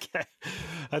 Okay.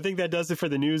 I think that does it for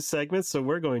the news segment. So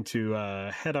we're going to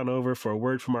head on over for a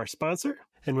word from our sponsor.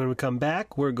 And when we come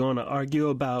back, we're going to argue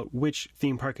about which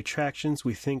theme park attractions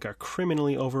we think are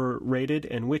criminally overrated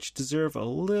and which deserve a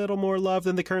little more love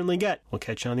than they currently get. We'll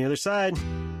catch you on the other side.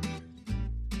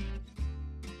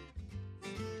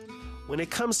 When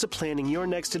it comes to planning your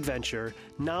next adventure,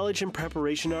 knowledge and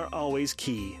preparation are always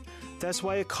key. That's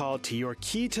why a call to your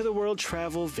Key to the World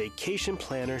Travel Vacation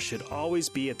Planner should always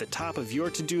be at the top of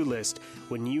your to-do list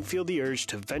when you feel the urge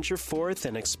to venture forth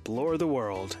and explore the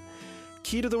world.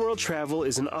 Key to the World Travel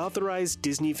is an authorized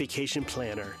Disney vacation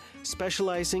planner,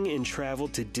 specializing in travel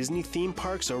to Disney theme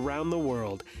parks around the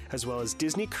world, as well as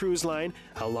Disney Cruise Line,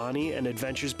 Aulani, and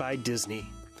Adventures by Disney.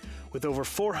 With over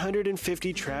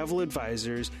 450 travel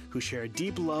advisors who share a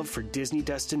deep love for Disney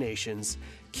destinations,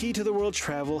 Key to the World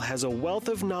Travel has a wealth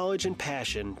of knowledge and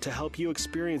passion to help you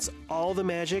experience all the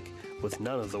magic with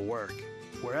none of the work.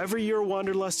 Wherever your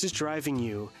wanderlust is driving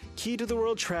you, Key to the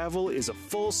World Travel is a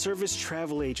full-service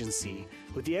travel agency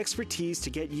with the expertise to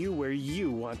get you where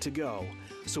you want to go.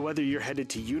 So whether you're headed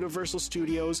to Universal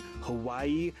Studios,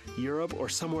 Hawaii, Europe, or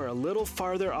somewhere a little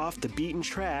farther off the beaten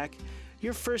track,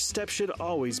 your first step should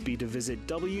always be to visit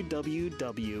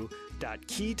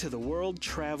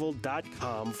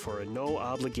www.keytotheworldtravel.com for a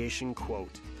no-obligation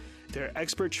quote. Their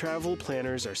expert travel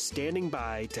planners are standing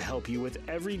by to help you with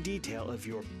every detail of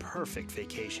your perfect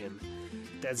vacation.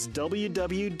 That's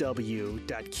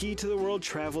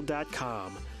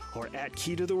www.keytotheworldtravel.com or at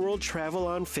Key to the World Travel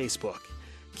on Facebook.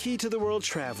 Key to the World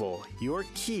Travel, your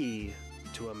key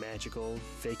to a magical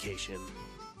vacation.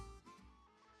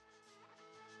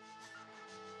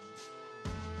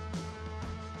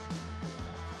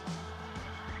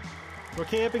 We're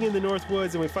camping in the North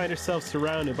Woods and we find ourselves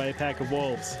surrounded by a pack of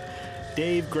wolves.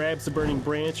 Dave grabs the burning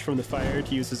branch from the fire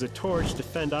to use as a torch to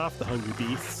fend off the hungry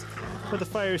beasts, but the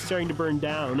fire is starting to burn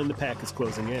down and the pack is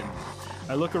closing in.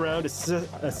 I look around,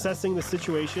 assessing the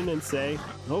situation, and say,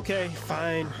 okay,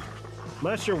 fine. I'm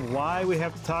not sure why we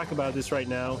have to talk about this right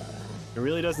now. It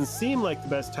really doesn't seem like the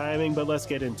best timing, but let's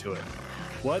get into it.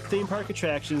 What theme park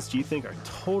attractions do you think are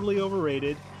totally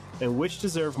overrated, and which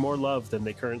deserve more love than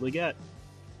they currently get?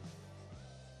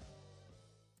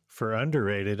 For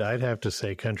underrated, I'd have to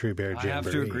say Country Bear Jamboree. I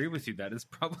have to agree with you. That is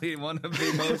probably one of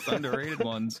the most underrated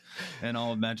ones in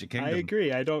all of Magic Kingdom. I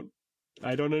agree. I don't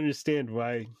understand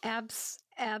why.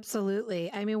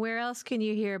 Absolutely. I mean, where else can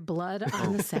you hear Blood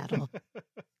on the Saddle?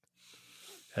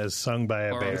 As sung by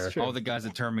a bear. All the guys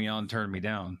that turned me on turned me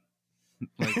down.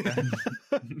 Like that.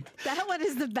 That one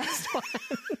is the best one.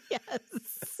 Yes.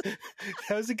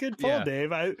 That was a good pull, Dave.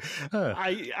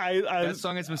 That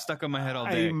song has been stuck on my head all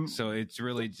day, so it's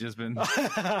really just been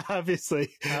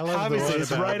obviously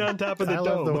it's right on top of the dome.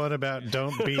 I love the one about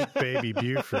 "Don't Beat Baby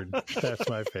Buford." That's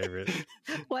my favorite.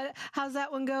 What? How's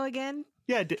that one go again?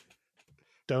 Yeah.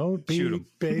 Don't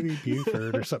beat Baby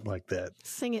Buford or something like that.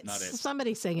 Sing it.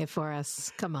 Somebody sing it for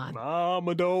us. Come on.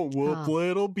 Mama, don't whoop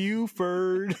little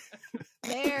Buford.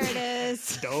 There it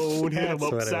is. Don't hit him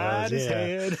upside his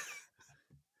head.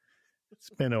 It's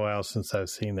been a while since I've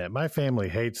seen that. My family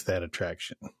hates that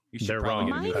attraction. They're wrong.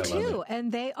 Mine too,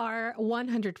 and they are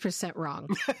 100% wrong.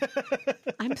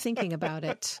 I'm thinking about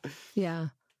it. Yeah.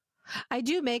 I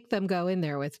do make them go in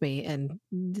there with me, and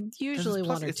usually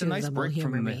one or two of them will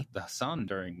humor me. The sun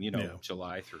during,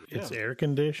 July through. It's air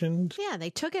conditioned. Yeah, they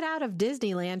took it out of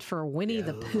Disneyland for Winnie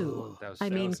the Pooh. I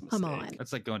mean, come on.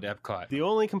 That's like going to Epcot. The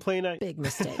only complaint Big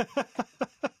mistake.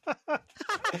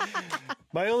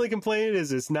 My only complaint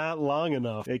is it's not long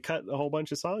enough. They cut a whole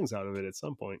bunch of songs out of it at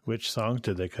some point. Which songs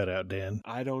did they cut out, Dan?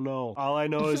 I don't know. All I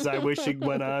know is I wish it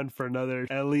went on for another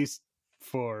at least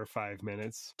 4 or 5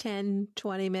 minutes. 10,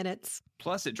 20 minutes.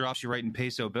 Plus, it drops you right in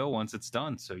Peso Bill once it's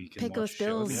done, so you can Pecos watch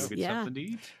Bills, get something to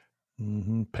eat.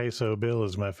 Mm-hmm. Peso Bill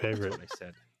is my favorite. That's what I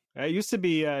said. That used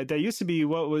to be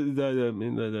what was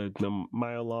the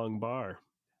mile long bar,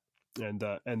 and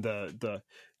the.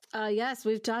 Yes,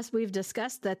 we've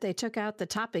discussed that they took out the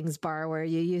toppings bar where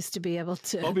you used to be able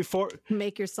to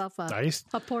make yourself a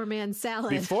poor man's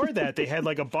salad. Before that, they had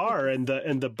like a bar, and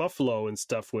the buffalo and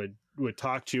stuff would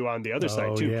talk to you on the other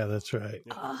side too. Oh yeah, that's right.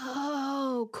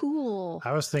 Oh, cool.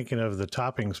 I was thinking of the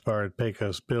toppings bar at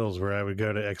Pecos Bills where I would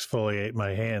go to exfoliate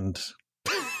my hands.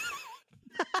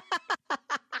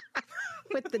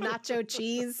 With the nacho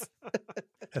cheese.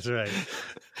 That's right.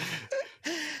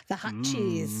 The hot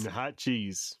cheese. Hot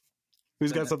cheese.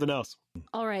 Who's got something else?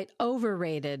 All right.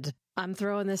 Overrated. I'm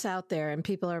throwing this out there and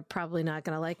people are probably not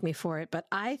going to like me for it, but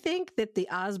I think that the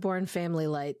Osborne Family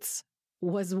Lights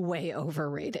was way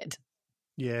overrated.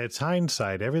 Yeah, it's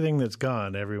hindsight. Everything that's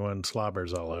gone, everyone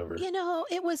slobbers all over.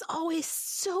 It was always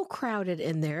so crowded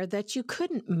in there that you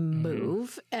couldn't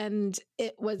move, and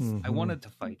it was. I wanted to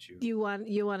fight you.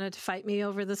 You wanted to fight me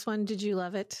over this one? Did you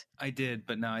love it? I did,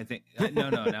 but now I think no.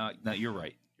 Now you're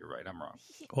right. You're right. I'm wrong.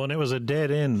 Well, and it was a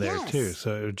dead end there too,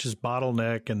 so it was just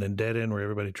bottleneck and then dead end where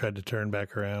everybody tried to turn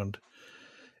back around.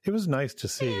 It was nice to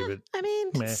see, but I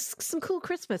mean, some cool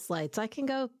Christmas lights. I can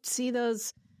go see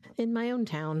those in my own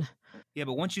town. Yeah,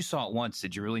 but once you saw it once,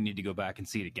 did you really need to go back and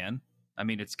see it again? I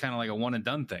mean, it's kind of like a one and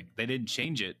done thing. They didn't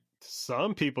change it.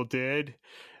 Some people did,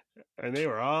 and they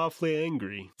were awfully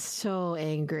angry. So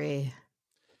angry.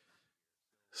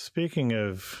 Speaking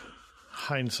of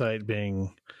hindsight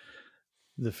being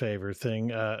the favorite thing,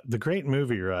 the Great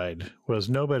Movie Ride was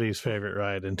nobody's favorite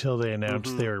ride until they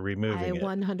announced they were removing it. I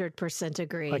 100%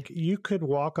 agree. Like, you could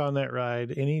walk on that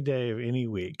ride any day of any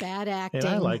week. Bad acting. And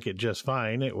I like it just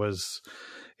fine. It was,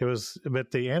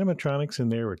 but the animatronics in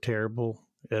there were terrible.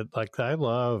 I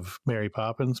love Mary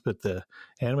Poppins, but the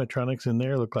animatronics in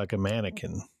there look like a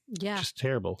mannequin. Yeah. Just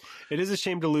terrible. It is a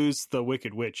shame to lose the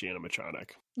Wicked Witch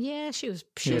animatronic. Yeah, she was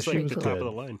She was like pretty the cool. top of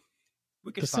the line.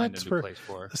 We could The find sets a new were- place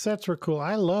for her. The sets were cool.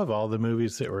 I love all the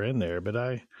movies that were in there, but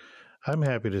I'm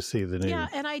happy to see the new. Yeah,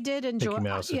 and I did enjoy.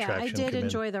 Mouse Yeah, I attraction did come in.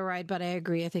 enjoy the ride, but I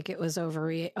agree. I think it was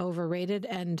overrated,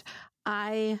 and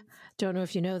I don't know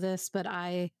if you know this, but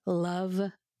I love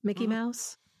Mickey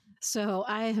Mouse, so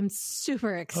I am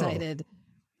super excited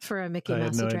for a Mickey I had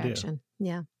Mouse no idea. attraction.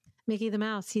 Yeah, Mickey the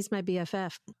Mouse. He's my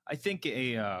BFF. I think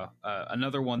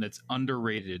another one that's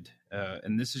underrated,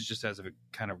 and this is just as of a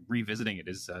kind of revisiting it,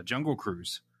 is Jungle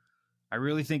Cruise. I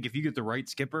really think if you get the right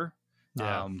skipper,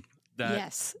 Yeah.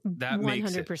 Yes, that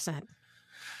makes it. 100%.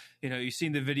 You know, you've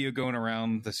seen the video going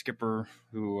around the skipper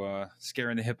who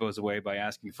scaring the hippos away by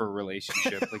asking for a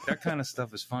relationship. Like that kind of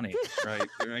stuff is funny, right?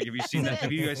 Like, have you seen that?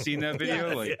 Have you guys seen that video?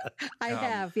 Yes. Like, I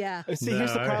have. Yeah. See, No,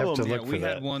 here's the I have problem. to yeah, look we for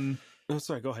had that. one. Oh,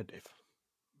 sorry. Go ahead, Dave.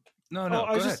 No, I go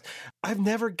ahead. I've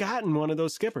never gotten one of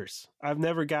those skippers. I've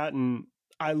never gotten.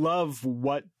 I love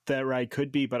what that ride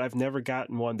could be, but I've never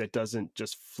gotten one that doesn't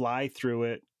just fly through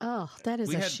it. Oh, that is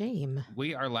We a had- shame.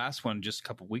 Our last one just a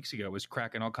couple weeks ago was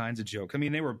cracking all kinds of jokes. I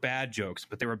mean, they were bad jokes,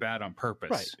 but they were bad on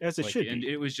purpose, Right, as it should And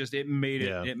be. it was just it made it.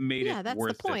 Yeah. It made Yeah, it that's the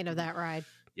worth point it. of that ride.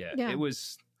 Yeah, Yeah. it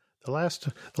was. The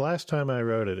last time I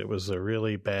rode it, it was a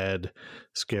really bad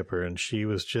skipper, and she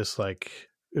was just like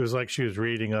it was like she was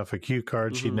reading off a cue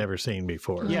card she'd Mhm. never seen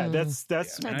before. Yeah, Mm. that's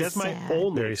Yeah. that's my Sad.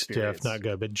 only Very experience. stiff, not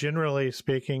good. But generally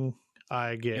speaking,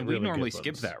 I get. And we really normally good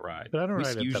skip ones. that ride. But I don't we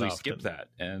ride it that usually often. skip that,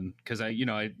 and because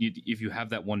if you have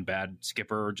that one bad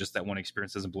skipper, or just that one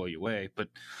experience doesn't blow you away. But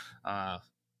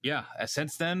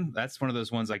since then, that's one of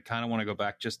those ones I kind of want to go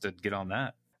back just to get on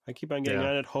that. I keep on getting Yeah.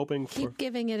 on it, hoping for. Keep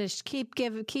giving it keep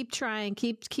trying,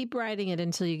 keep riding it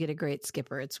until you get a great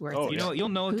skipper. It's worth Oh, it. You know, you'll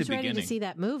know at Who's the ready beginning. to see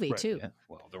that movie Right, too? Yeah,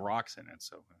 well, The Rock's in it,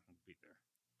 so it'll be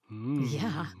there. Mm,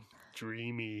 Yeah.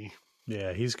 dreamy.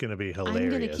 Yeah, he's going to be I'm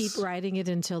hilarious. going to keep riding it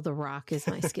until The Rock is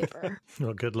my skipper.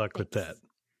 Well, good luck with that.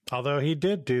 Although he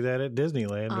did do that at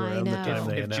Disneyland I around the know. time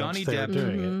they If announced Johnny they were Depp-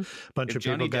 doing Mhm. it. A bunch If of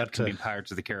people Johnny got Depp can be to. in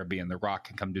Pirates of the Caribbean, The Rock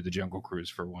can come do the Jungle Cruise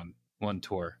for one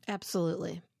tour.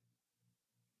 Absolutely.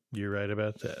 You're right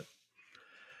about that.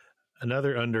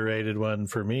 Another underrated one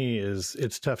for me is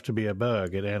It's Tough to Be a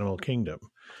Bug at Animal Kingdom.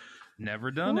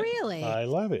 Never done it. Really? I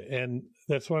love it. And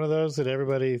that's one of those that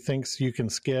everybody thinks you can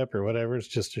skip or whatever. It's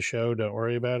just a show. Don't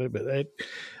worry about it. But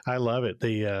I love it.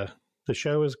 The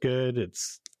show is good.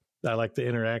 I like the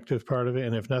interactive part of it.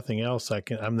 And if nothing else,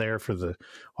 I'm there for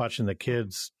watching the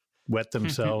kids wet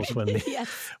themselves when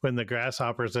Yes. when the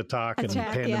grasshoppers attack and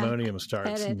Attack, yeah. pandemonium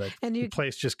starts. And the And you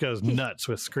place just goes nuts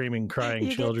with screaming, crying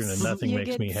you children, get, and nothing you makes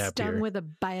get me happier.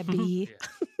 Stung by a bee.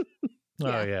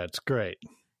 Oh yeah, it's great.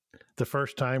 The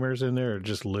first timers in there are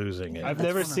just losing it. I've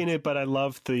never seen it, but I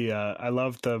love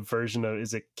the version of.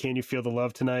 Is it "Can You Feel the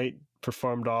Love Tonight"?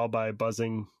 Performed all by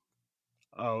buzzing.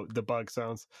 Oh, the bug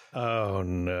sounds. Oh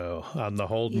no, on the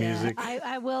hold music.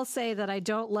 I will say that I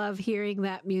don't love hearing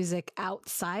that music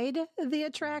outside the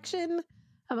attraction.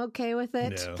 I'm okay with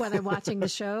it No. when I'm watching the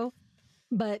show.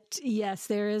 But yes,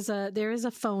 there is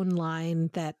a phone line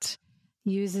that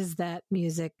uses that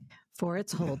music for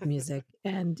its hold music,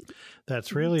 and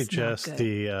That's really It's not just good.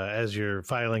 the as you're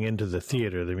filing into the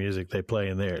theater, the music they play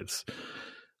in there.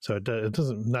 It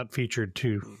doesn't not featured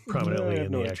too prominently I have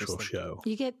in no the interest actual in it. show.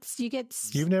 you get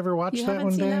You've never watched You that haven't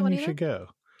one, seen that Dan? one You either? should go.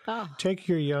 oh Take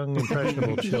your young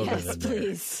impressionable children yes, in there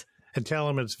please. and tell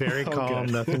them it's very Oh, calm,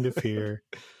 good. nothing to fear.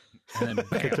 And then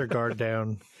Get their guard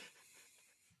down,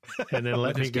 and then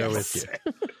let me go with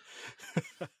you.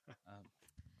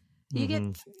 You get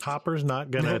Mhm. Hopper's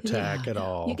not going to attack Yeah. at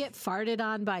all. You get farted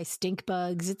on by stink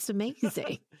bugs. It's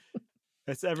amazing.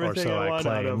 That's everything so I I want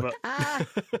out of claim. it. Ah,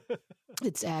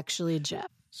 it's actually Jeff.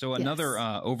 So another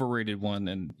Yes. overrated one,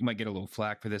 and you might get a little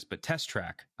flack for this, but Test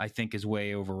Track I think is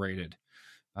way overrated.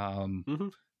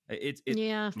 Mhm. It's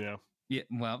Yeah. Yeah, yeah.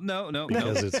 Well, no,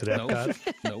 Because it's at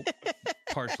Epcot? no,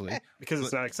 partially. because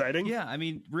it's But- not exciting. Yeah, I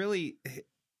mean, really,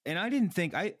 and I didn't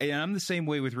think and I'm the same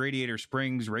way with Radiator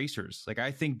Springs Racers. Like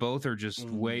I think both are just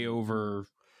way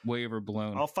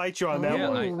overblown. I'll fight you on that Yeah,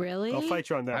 oh, one. really? I'll fight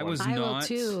you on that I one. was I will not.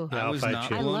 too. Yeah, I I'll was fight not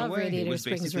you. I blown love away. It Radiator was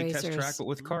Springs basically Test Racers. Track, but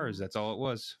with cars. That's all it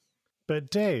was. But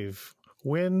Dave,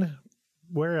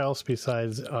 where else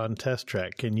besides on Test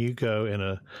Track can you go in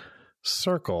a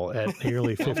circle at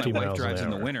nearly Well, 50 my wife miles drives an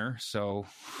in hour? the winter, so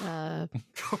Yeah.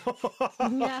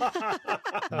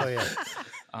 Oh yeah.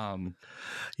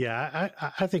 Yeah,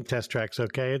 I think Test Track's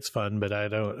okay. It's fun, but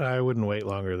I wouldn't wait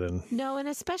longer than No, and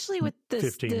especially with this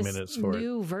 15 minutes for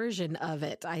new version of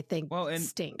it, I think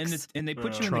stinks. And they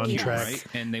put you in Tron the queue, Track. right?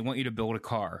 And they want you to build a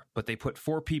car, but they put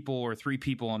 4 people or 3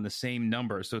 people on the same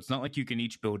number. So it's not like you can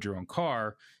each build your own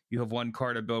car. You have one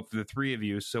car to build for the 3 of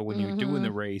you. So when you're doing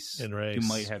the race, you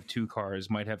might have 2 cars,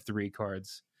 might have 3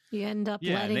 cars. You end up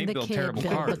Yeah, and letting they the build kid terrible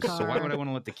build cars. the car. So why would I want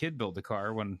to let the kid build the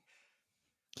car when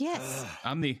Yes.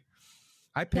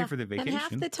 I pay Yeah, for the vacation? And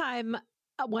half the time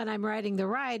when I'm riding the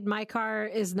ride, my car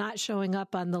is not showing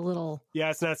up on the little.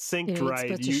 Yeah, it's not synced It's right.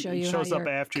 supposed to show you it shows how up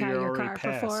after how you're your already car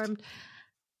passed. performed.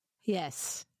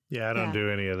 Yes. Yeah, I don't Yeah. do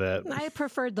any of that. I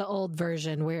preferred the old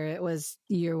version where it was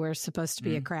you were supposed to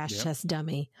be a crash test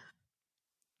dummy.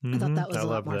 I thought that was a lot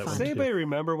love more that fun. Does one, anybody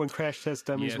remember when crash test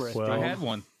dummies Yes, were a Well- I thing? had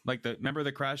one. Like remember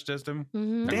the crash system?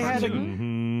 Mhm. They had a-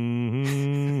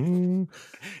 Mhm.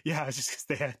 Yeah, it's just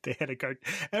because they had a cartoon.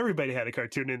 Everybody had a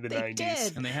cartoon in the They 90s.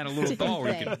 did. And they had a little Did doll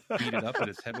where you they? could beat it up and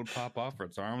its head would pop off, or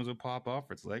its arms would pop off,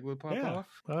 or its leg would pop Yeah. off.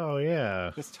 Oh,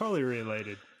 yeah. It's totally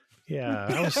related. Yeah,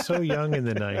 I was so young in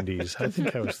the 90s. I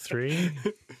think I was 3.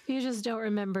 You just don't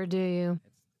remember, do you?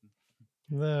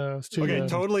 No, I was too Okay, young.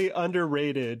 totally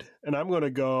underrated. And I'm going to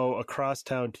go across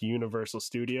town to Universal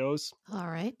Studios. All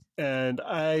right. And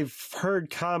I've heard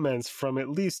comments from at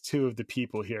least 2 of the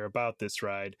people here about this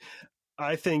ride.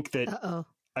 I think Uh-oh.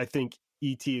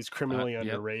 E.T. is criminally Yep.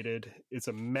 underrated. It's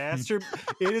a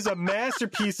it is a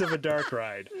masterpiece of a dark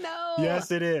ride. No. Yes,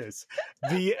 it is.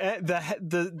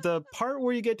 The part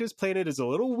where you get to his planet is a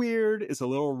little weird. It's a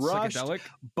little rushed. Psychedelic.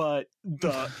 But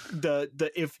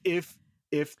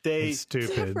if they It's That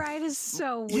stupid. ride is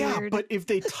so yeah, weird. but if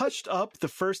they touched up the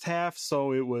first half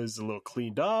so it was a little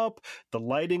cleaned up, the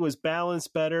lighting was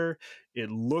balanced better, it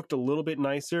looked a little bit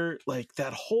nicer, like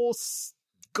that whole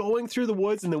going through the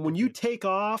woods, and then when you take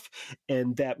off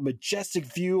and that majestic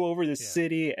view over the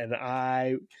city, and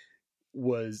I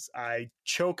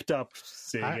choked up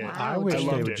seeing it. I wish they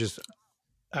loved would it. just.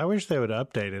 I wish they would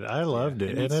update it. I loved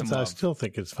it, it and needs some I love. still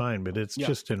think it's fine, but it's Yeah.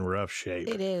 just in rough shape.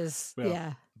 It is. Yeah.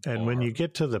 Yeah. And when you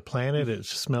get to the planet, it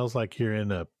smells like you're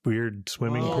in a weird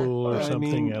swimming Well, pool or I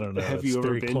something. mean, I don't know. Have It's you ever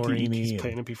very been to chlorine-y E.T.'s and-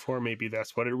 planet before? Maybe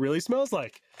that's what it really smells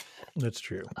like. That's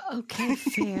true. Okay,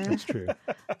 fair. That's true.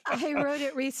 I rode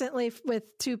it recently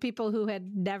with 2 people who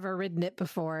had never ridden it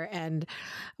before, and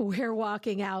we're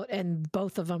walking out, and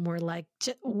both of them were like,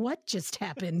 "What just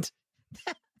happened?"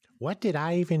 What did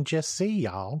I even just see,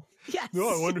 y'all? Yes. No,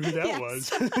 I wonder who that Yes.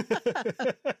 was.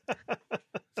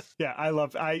 Yeah,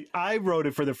 I wrote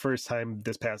it for the first time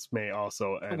this past May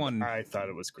also, and I thought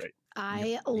it was great.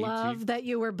 I love that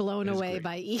you were blown It is away great.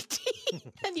 by E.T.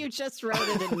 and you just wrote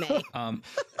it in May.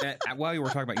 While you were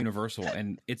talking about Universal,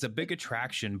 and it's a big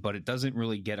attraction, but it doesn't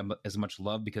really get as much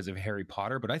love because of Harry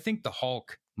Potter. But I think the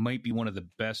Hulk might be one of the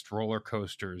best roller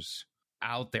coasters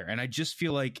out there, and I just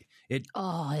feel like it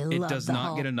I it love does the not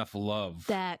Hulk. get enough love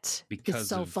That because is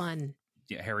so of- fun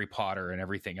Harry Potter and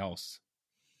everything else.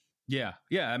 Yeah.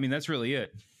 I mean, that's really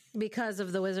it. because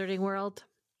of the Wizarding World.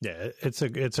 Yeah, it's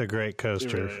a great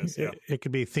coaster. really is, yeah. It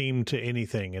could be themed to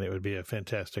anything, and it would be a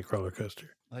fantastic roller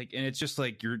coaster. And it's just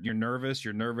like you're nervous,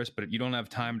 but you don't have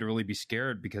time to really be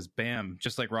scared because bam,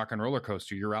 just like Rock and Roller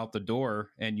Coaster, you're out the door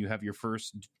and you have your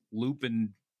first loop and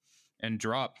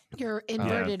drop. You're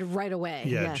inverted right away.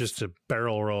 Yeah, Yes. just a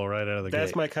barrel roll right out of the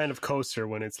That's gate. my kind of coaster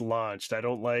when it's launched. I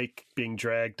don't like being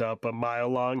dragged up a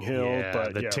mile-long hill, yeah,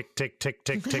 but the yeah. tick, tick, tick,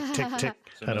 tick, tick, tick, tick.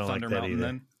 So I no don't like Thunder that Mountain either.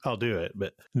 then? I'll do it,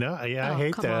 but no, yeah, Oh, I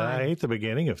hate come that. on. I hate the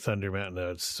beginning of Thunder Mountain.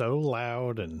 Though. It's so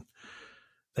loud, and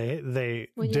they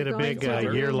When did you're a going big through the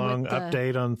room year-long with the-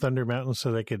 update on Thunder Mountain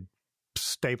so they could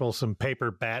staple some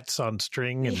paper bats on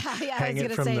string and yeah, I hang was it going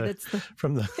to from say the that's the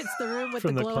from the it's the room with the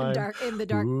from the glow in climb. the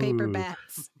dark paper Ooh.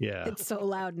 bats. yeah. It's so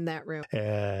loud in that room.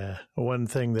 One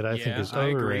thing that I think Yeah, is I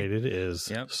agree. overrated is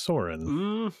Yep. Soarin'.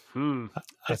 Mm-hmm. I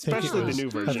think it Especially was- the new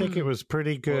I version. think it was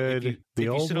pretty good. if the you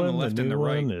old sit on the one, left the and new the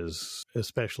right- one is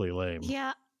especially lame.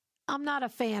 Yeah, I'm not a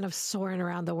fan of soaring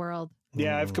around the world.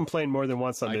 Yeah, I've complained more than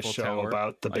once on this Eiffel show Tower.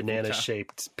 about the Eiffel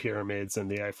banana-shaped pyramids and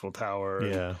the Eiffel Tower.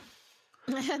 Yeah.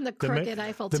 And the The me- crooked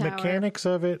Eiffel The Tower. mechanics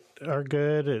of it are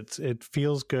good. It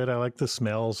feels good. I like the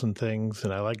smells and things,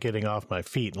 and I like getting off my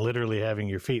feet. Literally having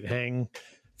your feet hang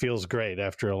feels great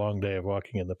after a long day of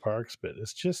walking in the parks. But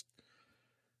it's just,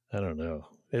 I don't know.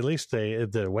 At least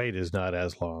the wait is not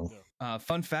as long.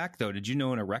 Fun fact though, did you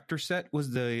know an erector set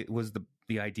was the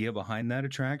idea behind that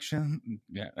attraction?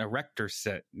 Yeah, erector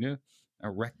set. Yeah,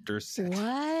 erector set.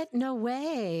 What? No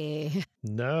way.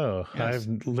 No, Yes.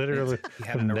 I've literally He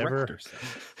had an never erector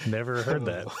set. never heard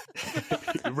that.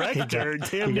 Rector,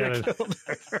 damn you near gotta- killed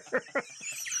her.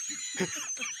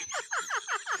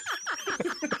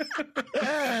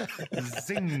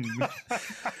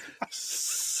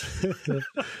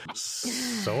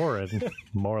 Soren,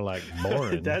 more like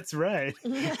Morin. That's right.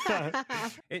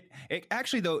 It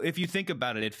actually, though, if you think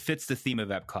about it, it fits the theme of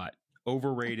Epcot.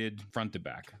 Overrated front to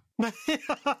back.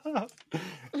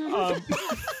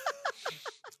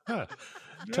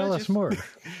 Tell us more.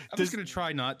 I'm just going to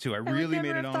try not to. I really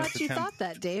made an honest thought you attempt. thought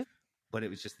that, Dave. But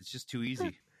it's just too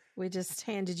easy. We just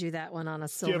handed you that one on a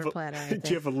silver platter. I think. Do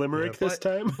you have a limerick this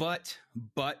time?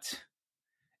 But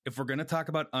if we're going to talk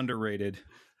about underrated,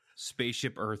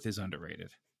 Spaceship Earth is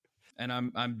underrated. And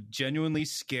I'm genuinely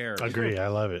scared. Agree. I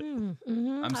love it.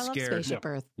 Mm-hmm. I'm I love scared. Spaceship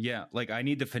Earth. Yeah, like I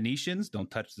need the Phoenicians. Don't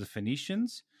touch the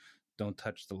Phoenicians. Don't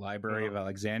touch the Library of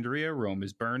Alexandria. Rome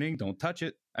is burning. Don't touch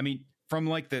it. I mean, from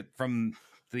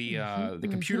the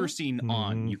computer scene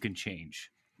on, you can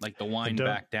change. Like the wine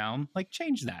back down. Like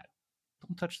change that.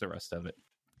 Don't touch the rest of it.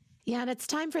 Yeah, and it's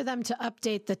time for them to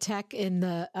update the tech on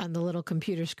the little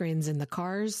computer screens in the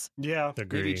cars. Yeah,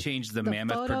 agree. Maybe change the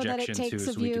mammoth photo projection that it takes too,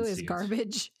 of so we you can is see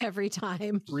garbage every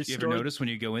time. You ever notice when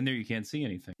you go in there, you can't see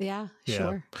anything? Yeah, Yeah.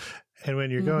 sure. And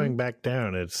when you're going back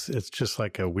down, it's just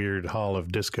like a weird hall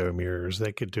of disco mirrors.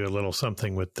 They could do a little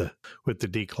something with the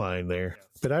decline there.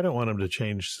 But I don't want them to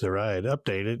change the ride.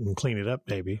 Update it and clean it up,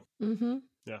 maybe. Mm-hmm.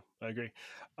 Yeah, I agree.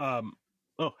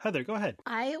 Heather, go ahead.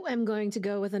 I am going to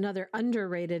go with another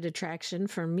underrated attraction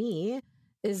for me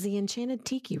is the Enchanted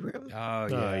Tiki Room. Oh,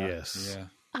 yeah. Yes. Yeah.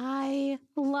 I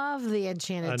love the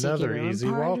Enchanted Tiki Another Room. easy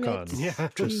Part of walk-on. it- Yeah,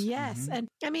 Yes. And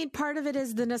I mean, part of it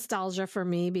is the nostalgia for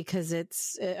me because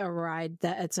it's a ride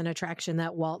it's an attraction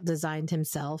that Walt designed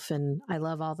himself. And I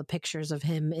love all the pictures of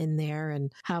him in there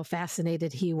and how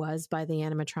fascinated he was by the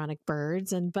animatronic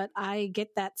birds. But I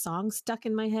get that song stuck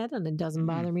in my head and it doesn't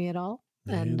bother me at all.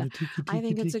 And I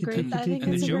think it's a great, I think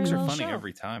And the it's a great jokes are little funny show.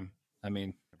 every time. I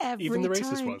mean, Every even the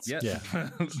racist time. ones. yes. Yeah.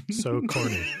 So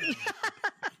corny.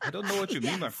 I don't know what you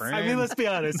mean, my friend. I mean, let's be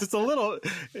honest.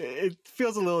 It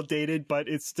feels a little dated, but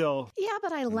it's still. Yeah,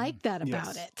 but I like that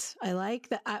about it. I like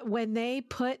that when they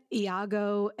put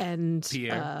Iago and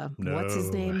Pierre. what's his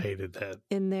I name hated that.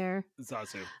 in there.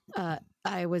 Zazu.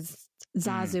 I was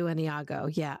Zazu and Iago.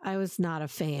 Yeah, I was not a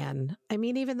fan. I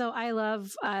mean, even though I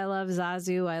love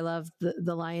Zazu, I love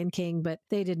the Lion King, but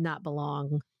they did not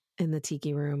belong in the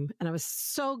Tiki Room. And I was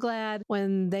so glad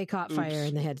when they caught fire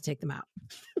and they had to take them out.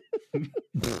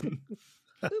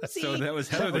 Oopsie. So that was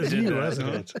Heather that was did you, that,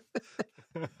 wasn't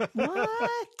huh? it?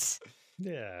 What?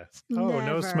 Yeah. Oh, no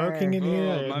Never. smoking in here?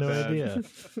 Oh, I my had no bad.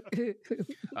 idea.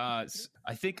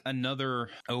 I think another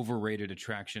overrated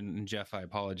attraction, and Jeff, I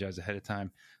apologize ahead of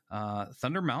time.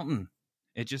 Thunder Mountain.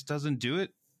 It just doesn't do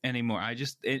it anymore.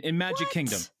 In Magic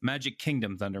What?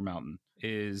 Kingdom, Thunder Mountain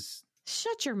is.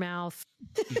 Shut your mouth.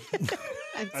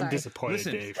 I'm sorry. I'm disappointed,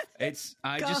 Listen, Dave.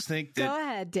 I just think that Go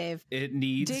ahead, Dave. it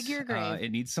needs Dig your grave.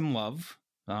 it needs some love.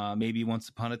 Maybe once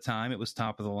upon a time it was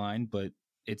top of the line, but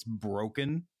it's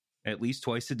broken at least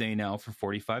twice a day now for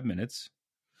 45 minutes.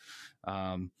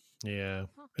 Yeah.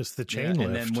 It's the Yeah, chain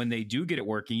and lift. then when they do get it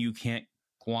working, you can't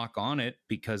walk on it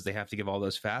because they have to give all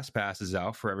those fast passes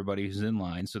out for everybody who's in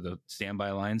line. So the standby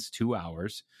line's 2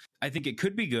 hours. I think it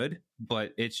could be good,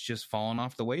 but it's just fallen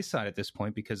off the wayside at this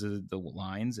point because of the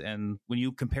lines. And when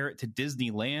you compare it to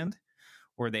Disneyland,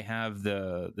 where they have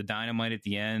the dynamite at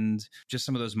the end, just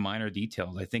some of those minor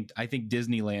details, I think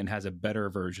Disneyland has a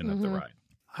better version of the ride.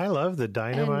 I love the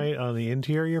dynamite on the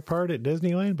interior part at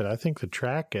Disneyland, but I think the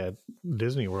track at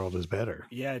Disney World is better.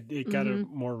 Yeah, it got a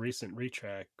more recent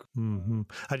retrack.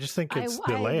 I just think I-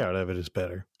 the layout of it is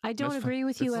better. I don't That's agree fine.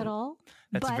 with you That's at a- all.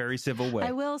 That's a but very civil way.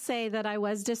 I will say that I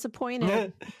was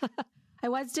disappointed. I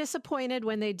was disappointed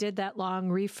when they did that long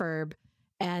refurb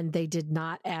and they did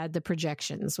not add the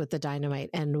projections with the dynamite,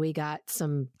 and we got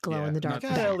some glow in the dark.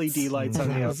 Got LED lights on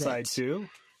the That was outside it. too.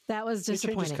 That was It changes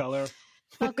disappointing. color.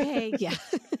 Okay, yeah.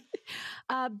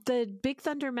 The Big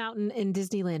Thunder Mountain in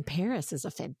Disneyland Paris is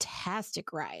a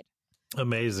fantastic ride.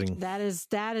 Amazing. That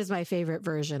is my favorite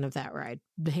version of that ride,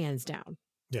 hands down.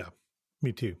 Yeah,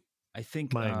 me too. I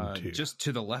think Mine too. just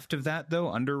to the left of that,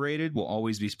 though, underrated will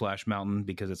always be Splash Mountain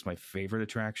because it's my favorite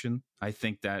attraction. I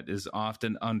think that is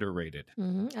often underrated.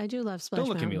 I do love Splash Don't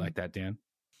look Mountain. at me like that, Dan.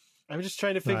 I'm just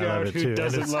trying to figure I love out it who too.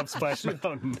 doesn't And love Splash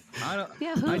Mountain. I don't.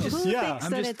 Yeah, who, I just, who yeah, thinks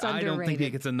I'm that just. it's I underrated? don't think it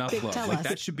gets enough Big love. tell Like us.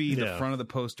 that should be the Yeah. front of the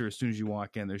poster as soon as you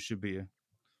walk in. There should be.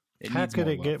 How could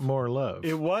it get more love?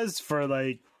 It was for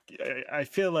I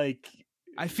feel like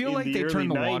I feel in like the they early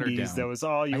turned the 90s, water down. that was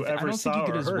all you I ever don't saw think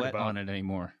you or get as heard wet about. on it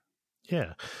anymore.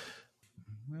 Yeah.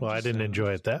 Well, I didn't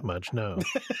enjoy it that much. No.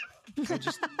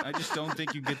 I just don't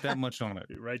think you get that much on it.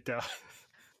 Right down.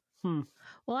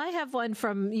 Well, I have one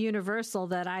from Universal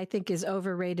that I think is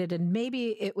overrated, and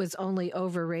maybe it was only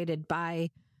overrated by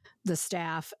the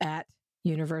staff at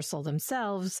Universal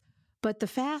themselves, but the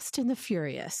Fast and the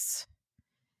Furious.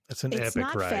 It's an It's epic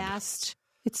not ride. fast.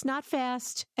 It's not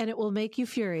fast, and it will make you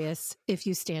furious if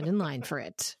you stand in line for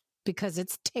it because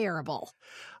it's terrible.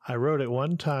 I rode it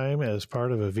one time as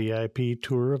part of a VIP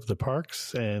tour of the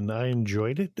parks, and I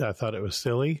enjoyed it. I thought it was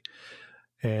silly,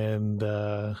 and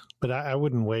but I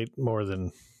wouldn't wait more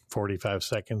than 45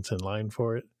 seconds in line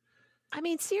for it. I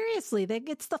mean, seriously,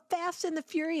 it's the Fast and the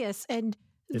Furious, and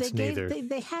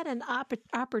they had an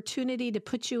opportunity to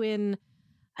put you in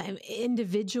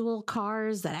individual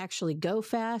cars that actually go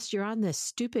fast. You're on this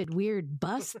stupid, weird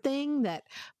bus thing that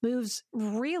moves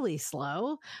really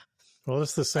slow. Well,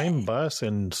 it's the same bus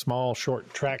and small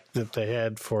short track that they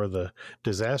had for the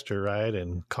disaster ride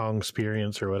and Kong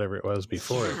Experience or whatever it was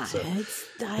before it. So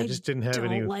I just didn't have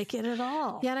any. Like it at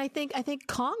all. Yeah, and I think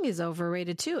Kong is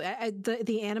overrated too.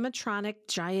 The animatronic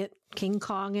giant King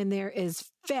Kong in there is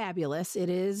fabulous. It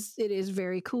is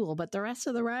very cool, but the rest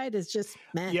of the ride is just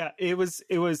meh. Yeah, it was.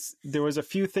 There was a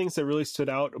few things that really stood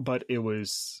out, but it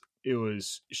was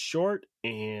short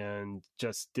and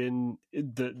just didn't.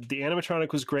 The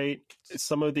animatronic was great.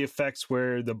 Some of the effects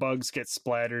where the bugs get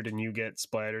splattered and you get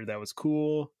splattered, that was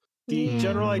cool. The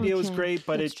general idea was great,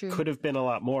 but it could have been a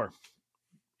lot more.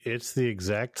 It's the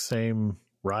exact same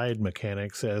ride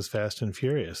mechanics as Fast and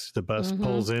Furious. The bus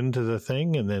pulls into the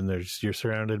thing, and then you're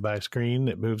surrounded by a screen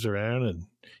that moves around, and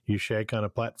you shake on a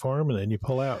platform, and then you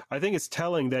pull out. I think it's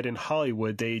telling that in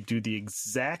Hollywood they do the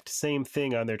exact same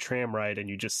thing on their tram ride, and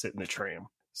you just sit in the tram.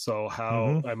 So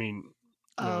how? I mean,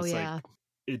 like,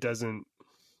 it doesn't.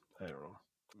 I don't know.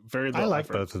 Very little I like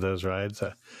effort. both of those rides.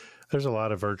 There's a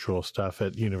lot of virtual stuff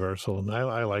at Universal, and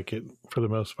I like it for the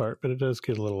most part, but it does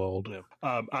get a little old. Yeah.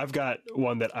 I've got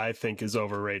one that I think is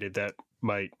overrated that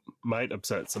might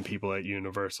upset some people at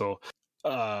Universal.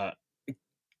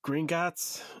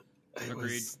 Gringotts.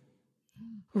 Agreed.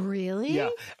 Really? Yeah,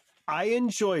 I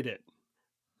enjoyed it.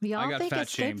 Y'all think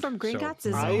Escape from Gringotts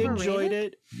is I overrated? enjoyed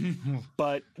it,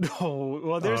 but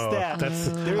there's that.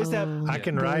 There is that. I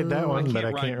can ride that one, but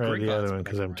I can't ride the other Gringotts, one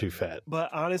because I'm too fat. But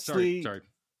honestly, Sorry.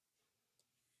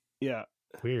 yeah.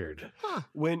 Weird.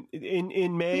 When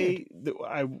in May,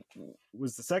 I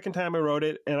was the second time I rode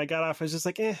it, and I got off. I was just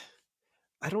like,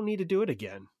 I don't need to do it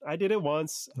again. I did it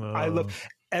once. I love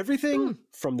everything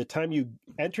from the time you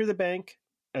enter the bank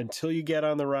until you get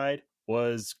on the ride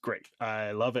was great.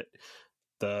 I love it.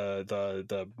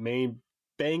 The main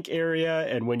bank area,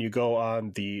 and when you go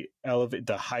on the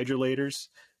hydrolators,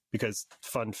 because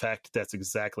fun fact, that's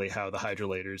exactly how the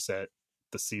hydrolators at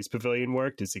the Seas Pavilion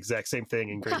worked. It's the exact same thing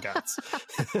in Gringotts.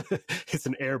 It's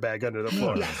an airbag under the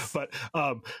floor. Yes. But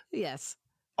yes,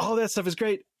 all that stuff is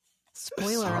great.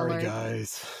 Spoiler Sorry, alert,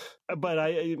 guys. But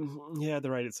the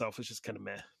ride itself was just kind of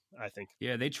meh, I think.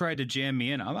 Yeah, they tried to jam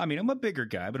me in. I mean, I'm a bigger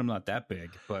guy, but I'm not that big.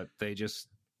 But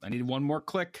I needed one more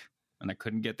click, and I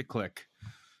couldn't get the click.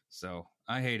 So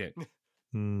I hate it.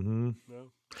 Mm-hmm.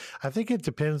 No. I think it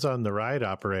depends on the ride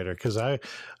operator, because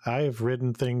I've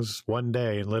ridden things one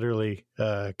day and literally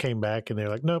came back and they're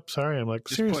like, nope, sorry. I'm like,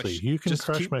 Just seriously, push. you can Just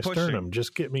crush keep my pushing. sternum.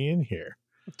 Just get me in here.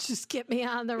 just get me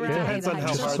on the ride. Depends on I how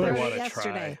just hard rode they it want to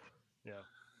yesterday. try.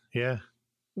 Yeah.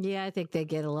 Yeah, I think they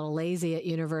get a little lazy at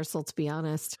Universal, to be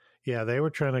honest. Yeah, they were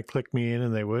trying to click me in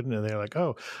and they wouldn't. And they're like,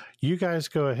 oh, you guys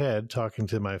go ahead, talking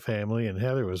to my family. And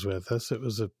Heather was with us. It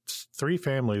was 3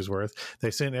 families worth.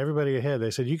 They sent everybody ahead.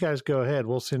 They said, you guys go ahead.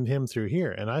 We'll send him through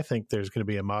here. And I think there's going to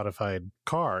be a modified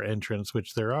car entrance,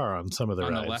 which there are on some of the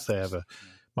rides. left. They have a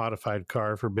modified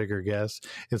car for bigger guests.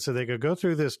 And so they go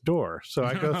through this door. So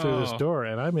I go through this door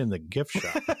and I'm in the gift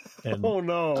shop. And Oh,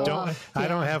 no. I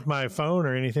don't have my phone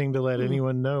or anything to let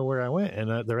anyone know where I went.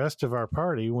 And the rest of our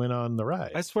party went on the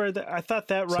ride. I swear that I thought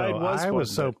that ride was. I was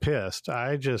one, so but- pissed.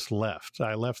 I just left.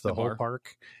 I left the whole bar?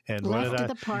 park. And Left what did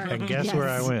the park. And guess where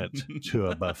I Yes. went? To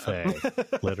a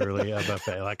buffet. Literally a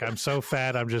buffet. Like, I'm so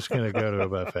fat, I'm just going to go to a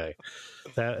buffet.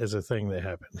 That is a thing that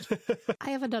happened.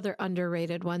 I have another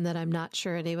underrated one that I'm not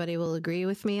sure anybody will agree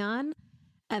with me on,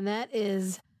 and that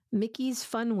is Mickey's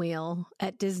Fun Wheel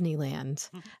at Disneyland.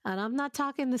 And I'm not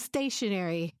talking the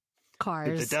stationary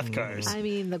cars. The death cars. I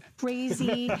mean the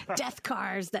crazy death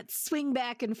cars that swing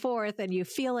back and forth and you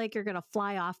feel like you're going to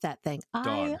fly off that thing. Dog.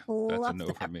 I That's a love no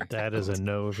that. for me. That is a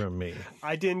no from me.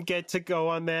 I didn't get to go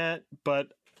on that, but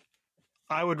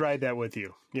I would ride that with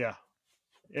you. Yeah.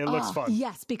 It looks Oh, fun.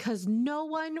 Yes, because no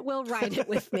one will ride it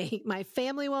with me. My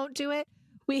family won't do it.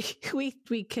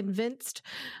 We convinced,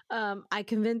 I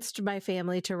convinced my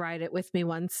family to ride it with me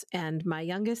once, and my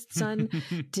youngest son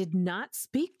did not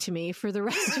speak to me for the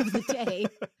rest of the day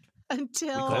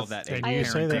until We call that a And I you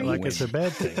say that agree. like it's a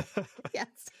bad thing. yes,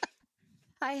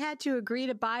 I had to agree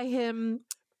to buy him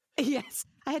Yes,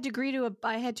 I had to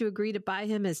agree to buy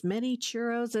him as many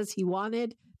churros as he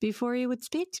wanted before he would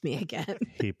speak to me again.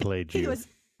 He played you.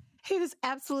 He was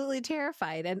absolutely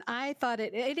terrified, and I thought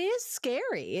it is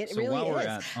scary. It really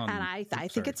is, and I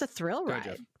think it's a thrill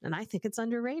ride, and I think it's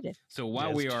underrated. So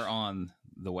while we are on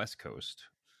the West Coast,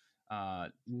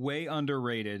 way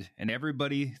underrated, and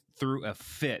everybody threw a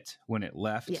fit when it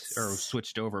left or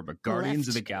switched over. But Guardians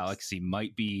of the Galaxy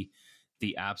might be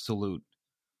the absolute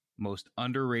most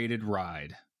underrated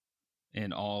ride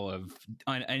in all of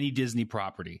on any Disney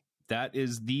property. That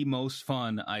is the most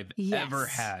fun I've ever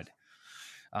had.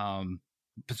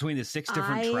 Between the 6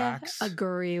 different tracks. I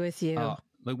agree with you.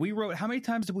 Like we rode, how many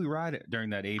times did we ride it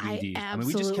during that AVD? I mean,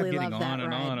 we just kept getting on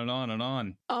and on and on and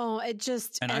on. Oh, it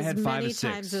just and as many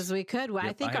times as we could. Yep,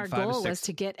 I think our goal was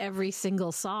to get every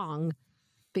single song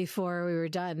before we were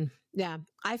done. Yeah,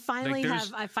 I finally have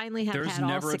had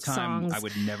all 6 songs. I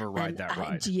would never ride that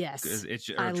ride. Yes,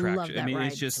 I love that ride.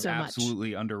 It's just so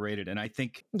absolutely underrated, and I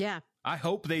think I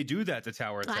hope they do that to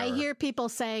Tower of Terror. I hear people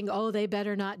saying, "Oh, they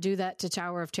better not do that to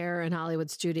Tower of Terror in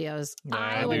Hollywood Studios."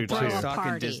 I would throw a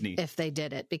party if they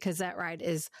did it because that ride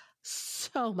is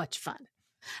so much fun,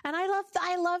 and I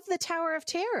love the Tower of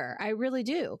Terror. I really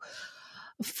do.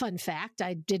 Fun fact: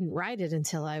 I didn't ride it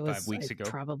until I was 5 weeks ago,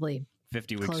 probably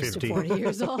 50 weeks, close to 40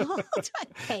 years old.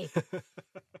 Hey,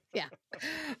 yeah,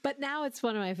 but now it's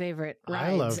one of my favorite rides.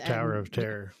 I love Tower of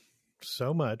Terror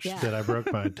so much that I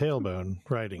broke my tailbone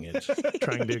riding it,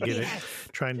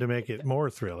 trying to make it more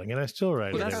thrilling, and I still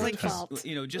ride it. That's like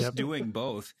just doing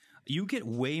both. You get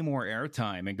way more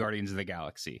airtime in Guardians of the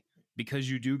Galaxy because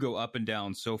you do go up and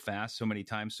down so fast, so many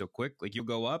times, so quick. Like you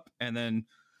go up and then.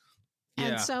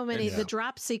 And so many, the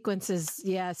drop sequences,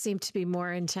 seem to be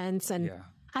more intense. And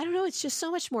I don't know, it's just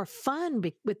so much more fun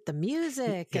with the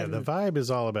music. Yeah, the vibe is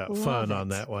all about fun on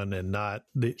that one and not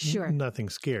nothing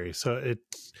scary. So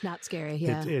it's not scary.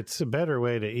 It's a better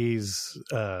way to ease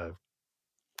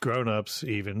grown-ups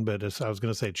even, but I was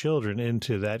going to say children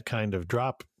into that kind of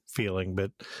drop feeling.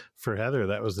 But for Heather,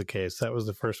 that was the case. That was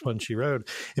the first one she rode.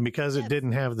 And because it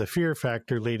didn't have the fear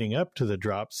factor leading up to the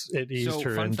drops, it eased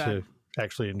her into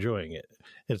actually enjoying it.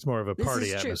 It's more of a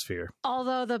party atmosphere.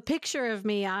 Although the picture of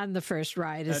me on the first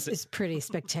ride is pretty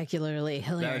spectacularly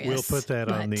hilarious. We'll put that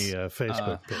on the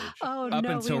Facebook page. Oh, up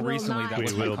until recently, that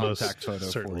was my contact photo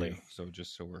certainly. For you. So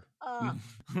just so we're... oh,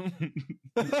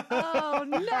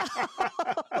 no!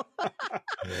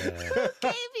 Who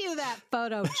gave you that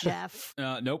photo, Jeff?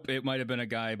 Nope, it might have been a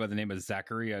guy by the name of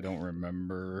Zachary. I don't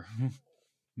remember.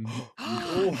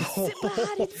 How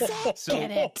did Zach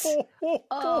get it?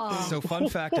 So fun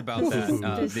fact about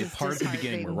that, the part at the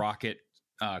beginning where Rocket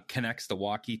connects the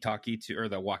walkie-talkie to, or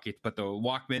the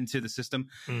Walkman to the system,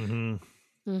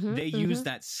 they use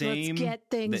that same,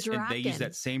 they use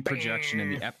that same projection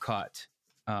in the Epcot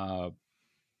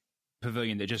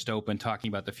pavilion that just opened, talking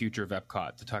about the future of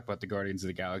Epcot, to talk about the Guardians of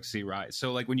the Galaxy ride.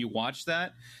 So like when you watch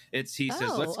that, he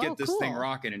says, let's get this thing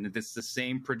rocking, and it's the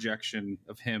same projection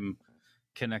of him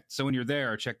connect. So when you're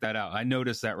there, check that out. I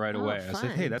noticed that right away. I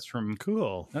said, hey, that's from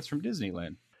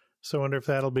Disneyland. So I wonder if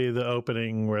that'll be the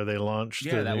opening where they launch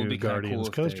the new Guardians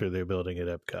coaster they're building at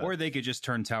Epcot. Or they could just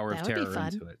turn Tower of Terror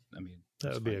into it. I mean,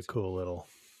 that would be a cool little...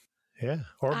 Yeah,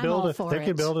 or they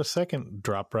could build a second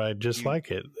drop ride just like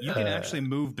it. You can actually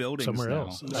move buildings somewhere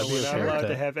else. No, we're not allowed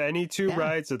to have any two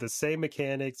rides with the same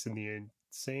mechanics in the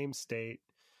same state.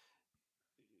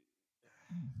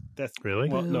 That's really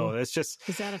no. That's just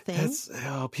is that a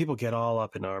thing? People get all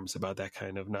up in arms about that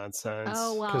kind of nonsense.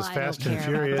 Oh well, because Fast and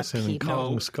Furious and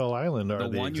Kong Skull Island are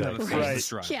the one you have a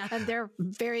right. Yeah, and they're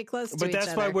very close to each other. But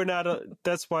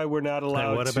that's why we're not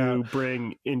allowed to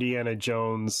bring Indiana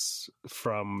Jones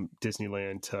from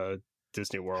Disneyland to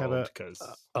Disney World, because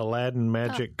Aladdin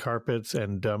magic carpets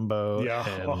and Dumbo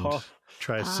and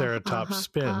Triceratops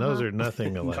spin. Those are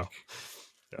nothing alike.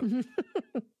 No.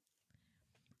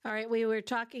 All right, we were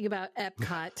talking about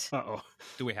Epcot.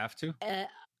 Do we have to?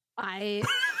 I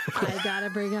got to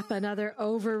bring up another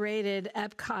overrated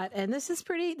Epcot, and this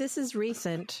is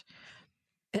recent.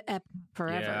 Epcot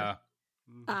Forever. Yeah.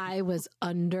 I was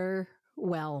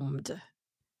underwhelmed.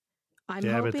 I'm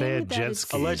hoping but they had jet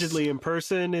skis. Allegedly in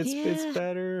person, it's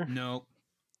better. No.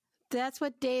 That's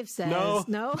what Dave says.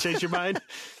 No? Change your mind?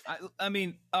 I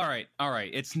mean, all right.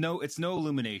 It's no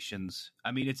Illuminations.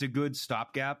 I mean, it's a good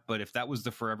stopgap, but if that was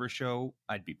the Forever show,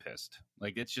 I'd be pissed.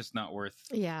 Like, it's just not worth.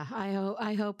 Yeah,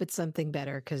 I hope it's something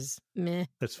better, because meh.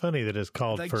 It's funny that it's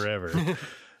called Forever,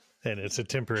 and it's a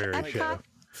temporary Epcot show.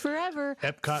 Forever.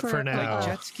 Epcot for now. Like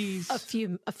jet skis. A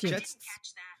few.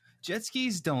 Jet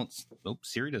skis don't. Oh,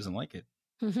 Siri doesn't like it.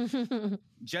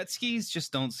 Jet skis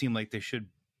just don't seem like they should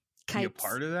be a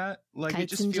part of that. Like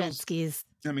kites it just and feels. jet skis.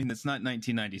 I mean, it's not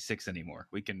 1996 anymore.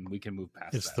 We can move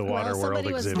past It's that. the Water World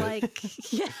somebody was exhibit.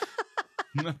 like, yeah.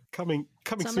 Coming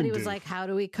Somebody soon. was dude. like, how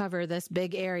do we cover this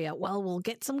big area? Well, we'll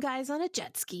get some guys on a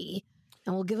jet ski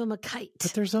and we'll give them a kite.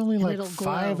 But there's only and like it'll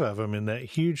 5 glow. of them in that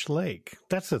huge lake.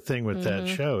 That's the thing with that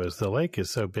show is the lake is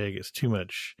so big, it's too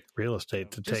much real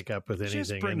estate to take up with anything.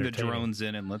 Just bring the entertaining. drones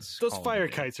in and let's. Those call it fire a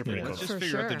day. kites are pretty Yeah. cool. Let's just For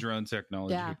figure out the sure. drone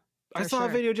technology. Yeah. I for saw a sure.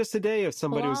 video just today of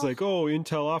somebody was Well- like, "Oh,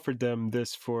 Intel offered them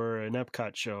this for an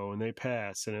Epcot show, and they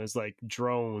passed." And it was like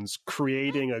drones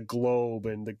creating a globe,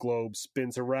 and the globe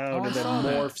spins around Oh, and I then saw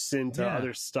that. morphs into Yeah.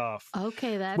 other stuff.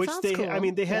 Okay, that Which sounds they, cool. I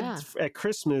mean, they had Yeah. at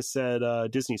Christmas at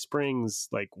Disney Springs,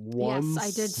 like once. Yes,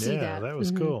 I did see Yeah, that. that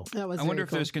was Mhm. cool. That was I wonder very if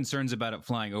cool. there's concerns about it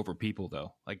flying over people,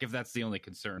 though. Like if that's the only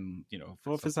concern,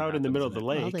 Well, if it's something out in the happens middle of the it.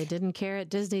 lake, Well, they didn't care at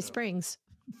Disney Springs.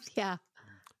 Yeah.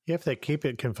 If they keep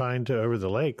it confined to over the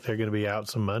lake, they're going to be out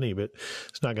some money, but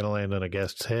it's not going to land on a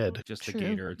guest's head. Just a True,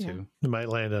 gator or yeah. two. It might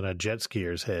land on a jet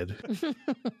skier's head.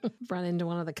 Run into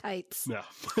one of the kites. no.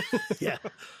 Yeah.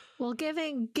 Well,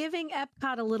 giving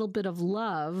Epcot a little bit of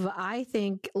love, I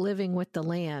think Living with the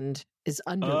Land is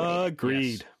underrated.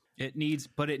 Agreed. Yes. It needs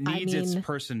its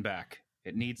person back.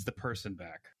 It needs the person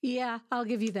back. Yeah, I'll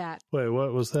give you that. Wait,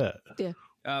 what was that?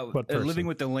 What person? Living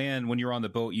with the Land, when you're on the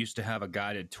boat, used to have a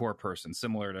guided tour person,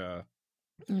 similar to.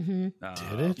 Mm-hmm.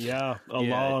 Did it? Yeah, a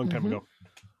Yeah. long time ago.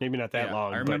 Maybe not that Yeah,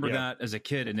 long. I remember but yeah. that as a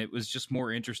kid, and it was just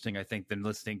more interesting, I think, than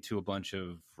listening to a bunch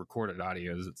of recorded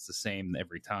audios. It's the same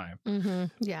every time. Mm-hmm.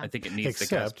 Yeah. I think it needs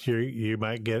Except you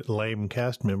might get lame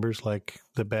cast members like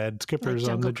the bad skippers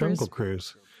on the Jungle Jungle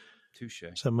Cruise. touche.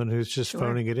 Someone who's just Sure.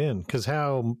 phoning it in. Because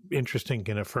how interesting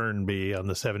can a fern be on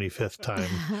the 75th time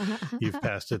you've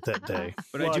passed it that day?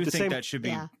 But Well, I at do the think same- that should be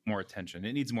Yeah. more attention.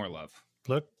 It needs more love.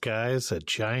 Look, guys, a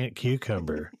giant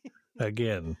cucumber.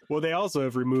 Again. Well, they also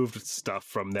have removed stuff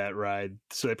from that ride,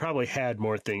 so they probably had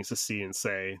more things to see and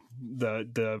say. Yeah,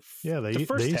 they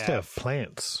first used to have half-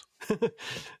 plants.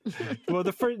 Well,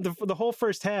 the whole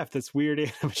first half, that's weird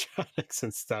animatronics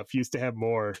and stuff, used to have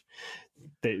more.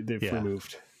 They've Yeah.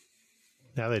 removed.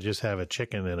 Now they just have a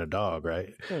chicken and a dog,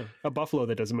 right? A buffalo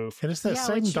that doesn't move. And it's that Yeah,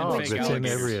 same which- dog Fake that's in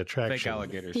alligators. every Fake attraction.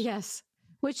 alligators. Yes.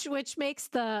 Which makes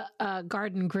the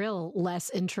Garden Grill less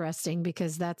interesting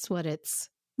because that's what it's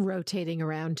rotating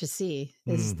around to see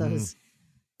is Mhm.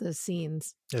 those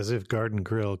scenes. As if Garden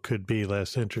Grill could be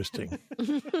less interesting.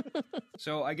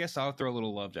 So I guess I'll throw a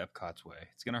little love to Epcot's way.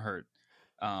 It's going to hurt.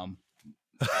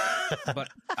 But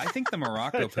I think the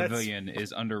Morocco That's- Pavilion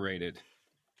is underrated.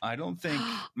 I don't think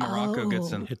Morocco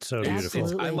gets an. It's so It's- beautiful.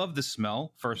 Absolutely. I love the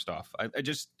smell. First off, I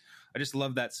just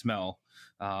love that smell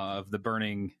of the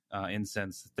burning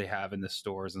incense that they have in the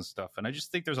stores and stuff. And I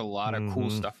just think there's a lot of cool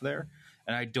Mhm. stuff there,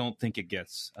 and I don't think it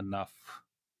gets enough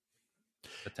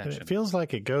And attention. it feels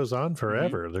like it goes on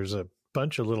forever. There's a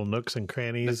bunch of little nooks and The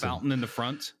crannies. And fountain in the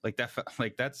front, like that,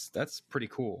 that's pretty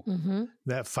cool. Mm-hmm.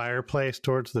 that fireplace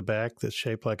towards the back that's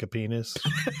shaped like a penis.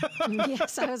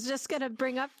 Yes, I was just going to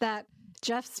bring up that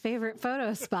Jeff's favorite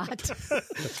photo spot.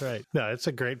 That's right. No, it's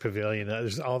a great pavilion.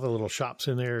 There's all the little shops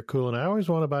in there are cool. And I always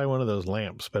want to buy one of those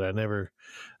lamps, but I never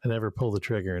pull the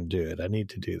trigger and do it. I need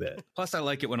to do that. Plus, I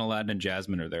like it when Aladdin and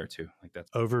Jasmine are there too. Like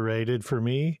that's Overrated for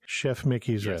me, Chef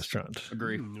Mickey's Yes. Restaurant.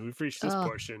 agree. We've reached this Oh.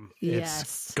 portion. Yes.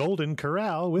 It's Golden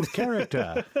Corral with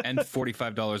character. And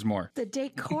 $45 more. The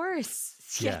decor is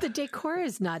Yeah. the decor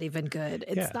is not even good.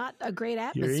 It's Yeah. not a great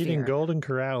atmosphere. You're eating Golden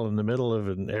Corral in the middle of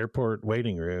an airport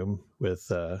waiting room with,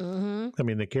 Mhm. I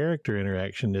mean, the character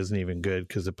interaction isn't even good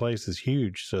because the place is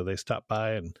huge. So they stop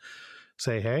by and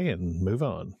say, hey, and move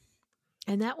on.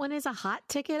 And that one is a hot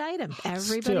ticket item.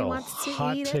 Everybody Still, wants to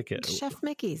hot eat ticket. at Chef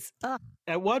Mickey's. Ugh.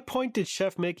 At what point did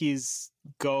Chef Mickey's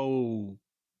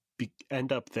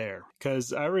end up there?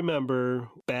 Because I remember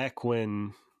back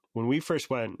when we first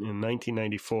went in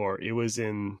 1994, it was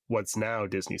in what's now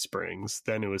Disney Springs.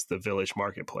 Then it was the Village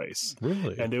Marketplace.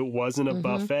 Really? And it wasn't a Mhm.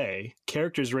 buffet.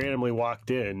 Characters randomly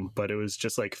walked in, but it was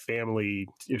just like family.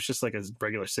 It was just like a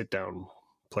regular sit down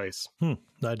place.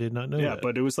 I did not know Yeah, that.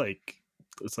 but it's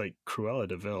like Cruella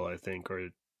de Vil, I think, or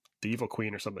the Evil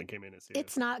Queen or something came in and see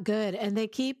It's not good, and they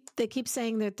keep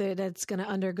saying that it's going to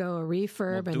undergo a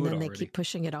refurb, Well, do and it then they already. keep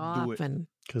pushing it off, it. and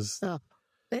Because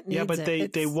it Yeah, needs but it. they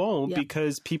It's- won't yeah.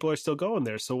 because people are still going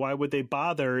there. So why would they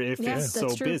bother if Yes, it's so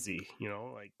that's true. busy? You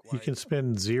know, like you can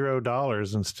spend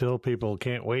 $0 and still people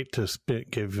can't wait to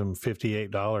give them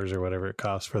 $58 or whatever it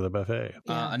costs for the buffet.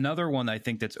 Yeah. Another one I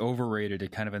think that's overrated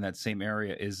and kind of in that same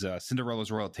area is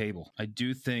Cinderella's Royal Table. I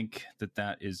do think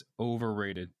that is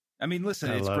overrated. I mean, listen,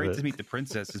 I it's love great it. to meet the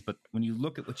princesses, but when you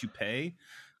look at what you pay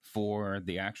for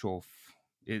the actual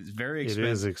It's very expensive.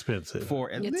 It is expensive.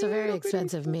 It's a very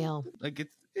expensive meal. Like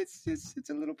it's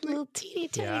a little plate. Little teeny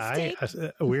tiny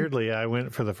steak. Weirdly, I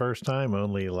went for the first time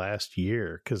only last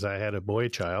year because I had a boy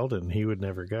child and he would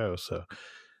never go. So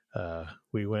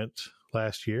we went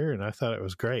last year, and I thought it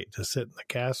was great to sit in the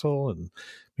castle and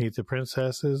meet the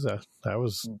princesses. I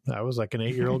was like an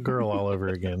 8-year-old girl all over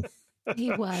again.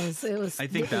 He was. It was. I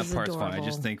think that part's adorable. fun. I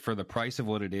just think for the price of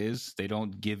what it is, they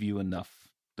don't give you enough.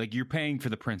 Like, you're paying for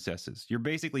the princesses. You're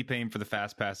basically paying for the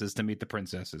fast passes to meet the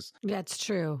princesses. That's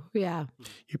true. Yeah.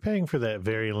 You're paying for that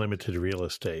very limited real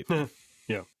estate.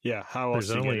 Yeah. How else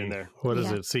There's do you only, get in there? what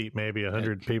does it seat? Maybe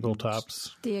 100 people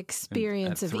tops. The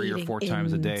experience at of 3 eating or 4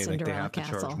 times a in day, like Cinderella they have to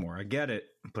Castle. charge more. I get it,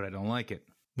 but I don't like it.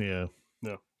 Yeah.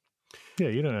 No. Yeah,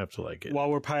 you don't have to like it. While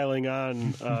we're piling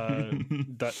on,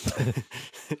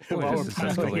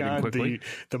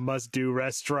 the must-do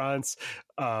restaurants,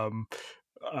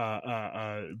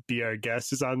 Be Our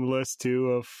Guest is on the list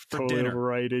too of totally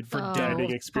overrated for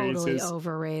dining experiences. Totally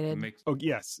overrated. Oh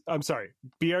yes, I'm sorry.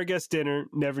 Be Our Guest dinner.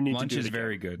 Never need lunch to do is it again.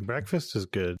 very good. Breakfast is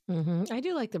good. I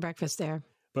do like the breakfast there.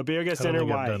 But Be Our Guest I don't dinner,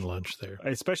 think why? I've done lunch there.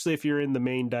 Especially if you're in the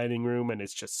main dining room and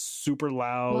it's just super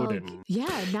loud Well, and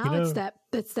yeah, now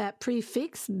it's that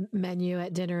prix-fixe menu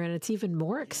at dinner, and it's even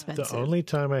more expensive. The only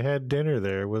time I had dinner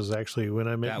there was actually when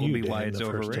I met That you. would be why Dan, it's the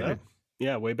first overrated. time.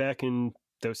 yeah, way back in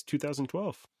that was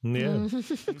 2012. Yeah, and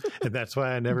that's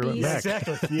why I never went Beast- back.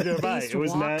 Exactly. Neither have I. Beast It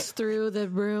was walks not. through the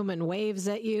room and waves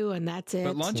at you, and that's it.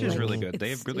 But lunch is Like, really good. They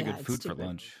it's- have really yeah, good it's food for stupid.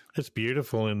 lunch. It's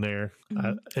beautiful in there.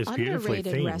 It's beautifully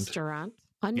Underrated themed. restaurant.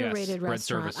 Underrated bread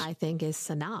restaurant, service. I think, is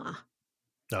Sanaa.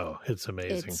 Oh, it's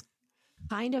amazing. It's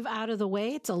kind of out of the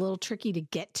way. It's a little tricky to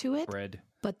get to it, Bread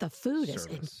but the food is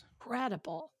service.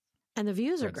 incredible, and the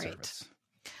views are Bread great. service.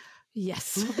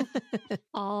 Yes,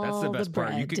 all That's the best part.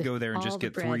 You bread, could go there and all just the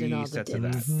get bread and 3 all the sets of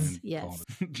that. dips. and Yes. call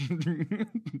it.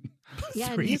 Yeah,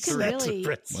 and 3 you can sets of really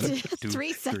bread service.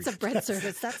 3 sets of bread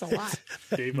service. That's a lot.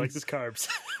 Dave likes his carbs.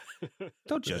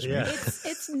 Don't judge Yeah. me.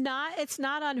 It's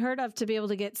not unheard of to be able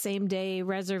to get same day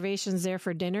reservations there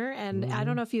for dinner. And I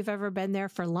don't know if you've ever been there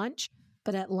for lunch,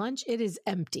 but at lunch it is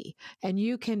empty, and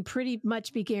you can pretty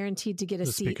much be guaranteed to get a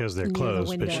Just seat because they're near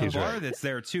closed, the but window. she's The bar right. that's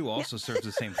there too also serves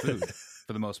the same food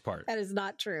for the most part, That is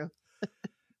not true.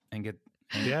 and get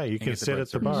Yeah, you and can get the sit bread at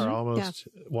the service. bar almost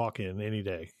walk in any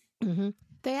day.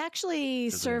 They actually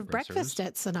Does it have serve bread breakfast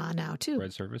at Sanaa now too.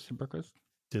 bread service and breakfast.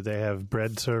 Did they have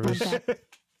bread service?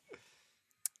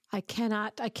 I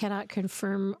cannot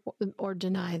confirm or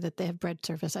deny that they have bread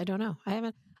service. I don't know.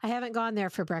 I haven't gone there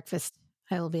for breakfast.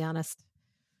 I will be honest.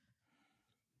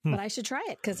 But I should try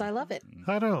it because I love it.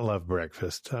 I don't love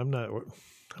breakfast. I'm not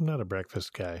a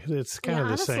breakfast guy. It's kind of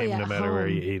the honestly, same no at matter where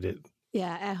you home, eat it.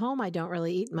 Yeah, at home I don't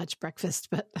really eat much breakfast,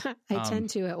 but I tend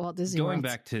to at Walt Disney Going World.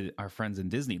 back to our friends in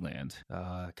Disneyland,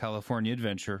 California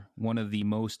Adventure, one of the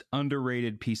most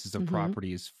underrated pieces of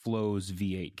property is Flo's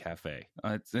V8 Cafe.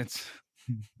 It's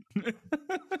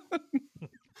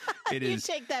it You is.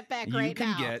 take that back You right can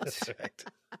now. get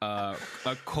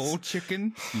a cold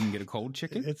chicken. You can get a cold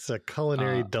chicken, It's a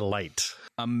culinary delight.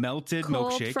 a melted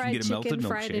Cold milkshake. You can fried get a melted chicken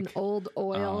fried in milkshake. old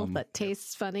oil that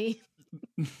tastes funny.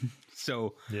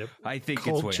 So Yep. I think it's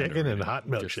Cold way chicken and underrated. hot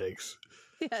Just- milkshakes.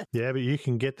 Yeah. Yeah, but you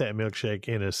can get that milkshake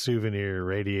in a souvenir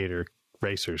Radiator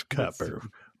Racers cup or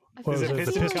what Is was it it? The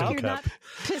piston piston cup? You're cup. not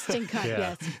piston cup,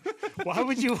 Yeah. yes. Why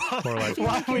would you want? More like-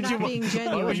 why You're would you not being want?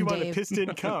 Why would you want a genuine,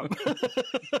 piston cup?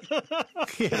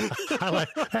 Yeah, I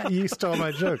like, you stole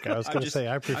my joke. I was I'm going to just- say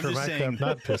I I'm prefer just my saying- cup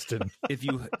not piston. If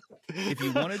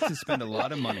you wanted to spend a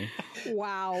lot of money,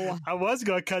 Wow. I was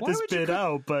going to cut Why this would you bit cut-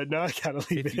 out, but now I gotta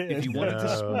leave if it in. you wanted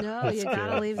to, No, that's you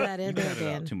gotta good. leave that in you there, cut it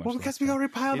out Dan. too much. Well, last because we time.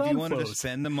 already piled If on you wanted to flows.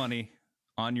 spend the money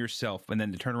on yourself and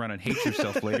then to turn around and hate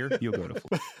yourself later, you'll go to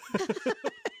Flo.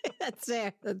 That's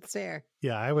fair. That's fair.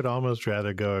 Yeah, I would almost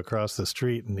rather go across the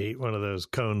street and eat one of those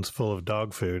cones full of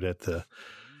dog food at the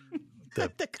The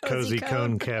Cozy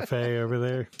Cone Cafe over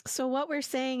there. So what we're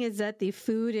saying is that the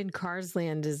food in Cars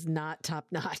Land is not top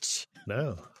notch.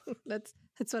 No. That's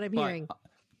what I'm But hearing.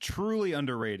 truly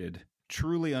underrated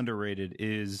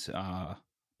is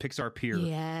Pixar Pier.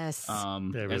 Yes. As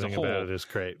a Everything whole, about it is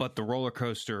great. but the roller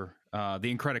coaster, the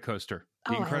Incredicoaster.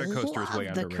 Oh, The I Incredicoaster is way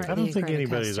love the underrated. I don't think Incredicoaster.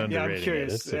 anybody's Yeah, I'm underrated.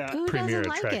 curious. It's a Yeah. Who premier doesn't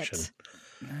like attraction.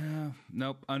 it?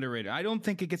 Nope, underrated. I don't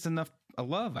think it gets enough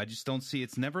love. I just don't see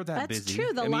it's never that That's busy.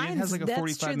 true. The I mean, lines. it has like a That's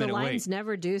 45 true. The minute lines wait.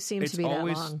 never do seem It's to be that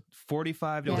always long.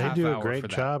 45 to a Yeah. They half do a hour great for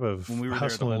that. job of when we were there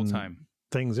the whole hustling time.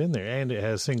 things in there, and it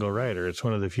has single rider. It's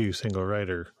one of the few single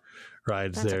rider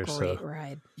rides That's there. a great So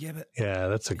ride. Yeah, but yeah,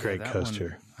 that's a yeah, great that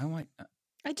coaster. one, I like.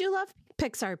 I do love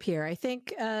Pixar Pier. I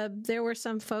think there were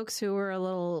some folks who were a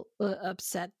little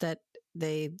upset that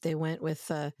they went with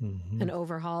an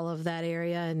overhaul of that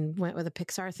area and went with a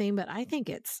Pixar theme. But I think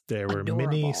it's there were adorable.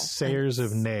 many sayers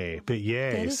of nay, but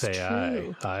yay, say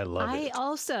true. I love it. I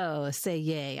also say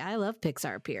yay. I love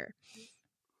Pixar Pier.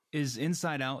 Is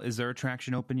Inside Out, is their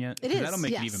attraction open yet? It is. That'll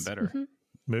make it even better.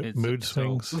 Mm-hmm. Mood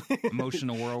swings.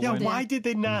 Emotional whirlwind. Yeah, why did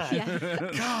they not?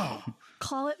 Yeah.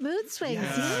 Call it mood swings.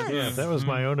 Yes. Yeah, that was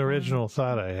my own original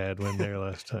thought I had when there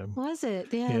last time. Was it?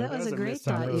 Yeah, that was a great missed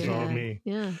thought. That was you all had. me.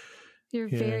 Yeah. You're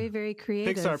very, very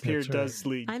creative. Pixar Pier That's right. does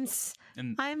lead.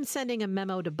 I'm sending a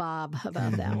memo to Bob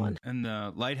about that one. And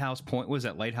the Lighthouse Point, was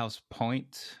that Lighthouse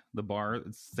Point? The bar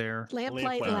that's there?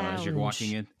 Lamplight Lounge. Lounge. As you're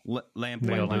walking in. Lamplight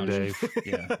Nailed it, Lounge. Dave.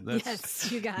 Yeah. That's,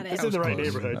 Yes, you got it. It's in the right close.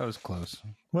 neighborhood. That was close.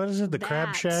 What is it? The Crab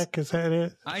That. Shack? Is that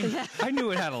it? I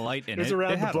knew it had a light in It was it.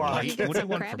 around It the had a block. light. What do you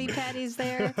want from Krabby me? Patties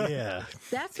there. Yeah.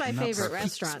 That's my favorite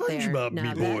restaurant there. SpongeBob,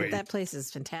 Now, me boy. that place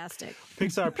is fantastic.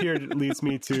 Pixar Pier leads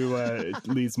me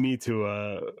to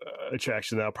a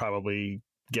attraction that I'll probably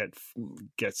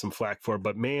get some flack for.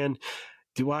 But man,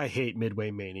 do I hate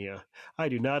Midway Mania. I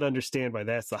do not understand why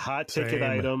that's the hot ticket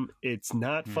Same. item. It's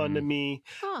not fun to me.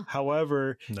 Huh.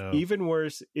 However, No. even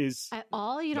worse is At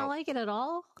all? You don't No. like it at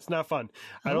all? it's not fun.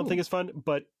 I don't think it's fun,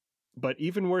 but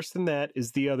even worse than that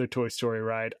is the other Toy Story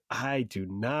ride. I do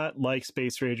not like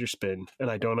Space Ranger Spin,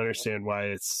 and I don't understand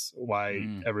why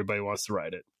everybody wants to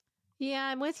ride it. Yeah,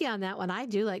 I'm with you on that one. I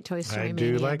do like Toy Story I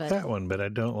Mania. do like but that one, but I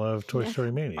don't love Toy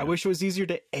Story Mania. I wish it was easier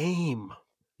to aim.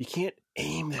 You can't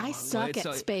aim that I one. suck It's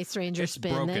at a- Space Ranger it's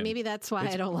Spin. broken. And maybe that's why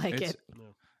I don't like it's- it.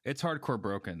 It's hardcore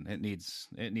broken. It needs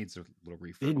a little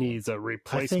refurb. It needs a I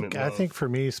replacement. think for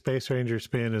me, Space Ranger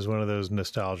Spin is one of those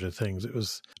nostalgia things. It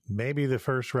was maybe the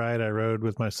first ride I rode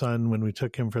with my son when we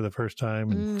took him for the first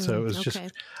time. And so it was okay.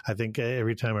 just, I think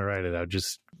every time I ride it,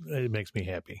 it makes me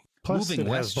happy. Plus, Moving it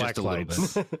west has just a black little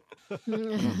lights.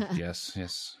 bit. Yes.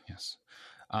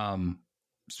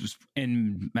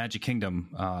 In Magic Kingdom,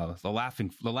 the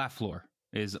laugh floor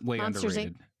is way Monsters,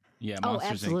 underrated. Yeah, Oh, Monsters,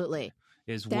 Inc. absolutely.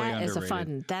 is way That is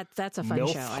underrated. that's a fun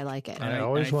MILF. show. I like it. And I I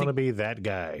always want to think- be that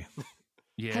guy.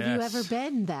 Yes. Have you ever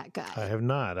been that I guy? have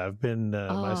not. I've been,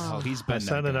 Oh, he's been my that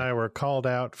son and guy. I were called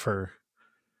out for,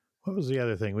 what was the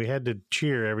other thing? We had to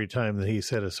cheer every time that he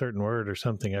said a certain word or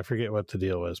something. I forget what the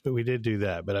deal was, but we did do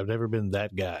that. But I've never been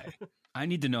that guy. I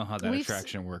need to know how that We've-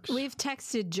 attraction works. We've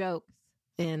texted jokes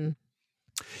in.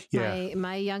 Yeah.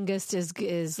 My youngest is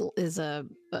a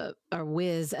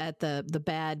whiz at the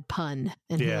bad pun,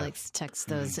 and he Yeah. likes to text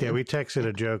those. Yeah, in. we texted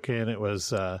a joke in. It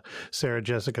was Sarah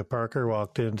Jessica Parker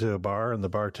walked into a bar and the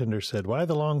bartender said, "Why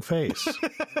the long face?"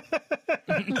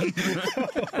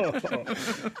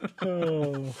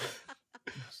 Oh,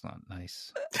 It's not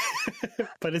nice.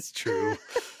 but it's true.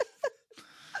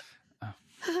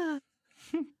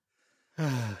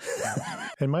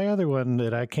 And my other one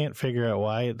that I can't figure out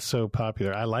why it's so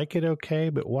popular. I like it okay,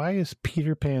 but why is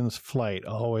Peter Pan's flight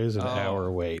always an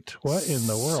hour wait? What in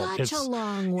the world? Such a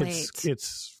long wait.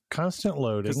 It's constant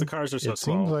loading. Because the cars are so it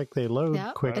seems small. like they load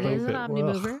Yep, quickly. it is an but,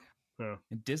 omnimover.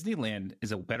 And Disneyland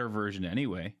is a better version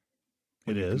anyway.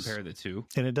 when It you is. Compare the two.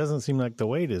 And it doesn't seem like the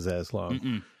wait is as long.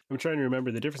 Mm-mm. I'm trying to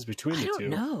remember the difference between I the don't two.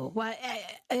 know. Why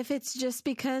if it's just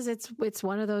because it's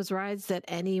one of those rides that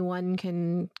anyone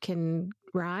can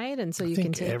ride, and so I you think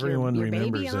can take everyone your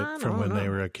remembers baby it on? from I when don't they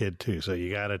know. were a kid too. So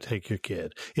you got to take your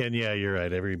kid. And yeah, you're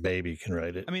right. Every baby can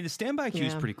ride it. I mean, the standby queue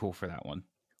is Yeah. pretty cool for that one.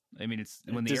 I mean, it's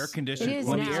when the just- air condition It is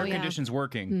when the now, air yeah. condition's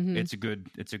working, Mhm. it's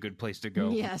a good place to go.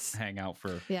 Yes. Hang out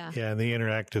for. Yeah. Yeah, and the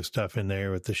interactive stuff in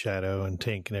there with the shadow and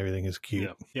Tink and everything is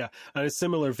cute. Yeah. On a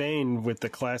similar vein with the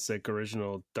classic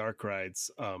original dark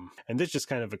rides, and this just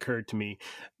kind of occurred to me,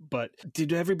 but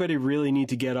did everybody really need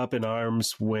to get up in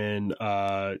arms when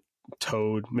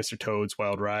Mr. Toad's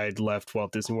Wild Ride left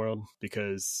Walt Disney World?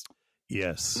 Because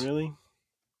Yes. really?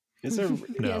 Is there No,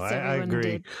 Yes, I everyone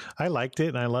agree. did. I liked it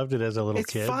and I loved it as a little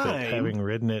It's kid. But fine. having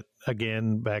ridden it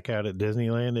again back out at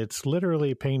Disneyland, it's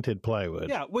literally painted plywood.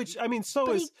 Yeah, which I mean, so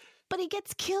But is he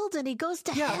gets killed and he goes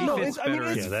to yeah. hell. No, fits it's, I mean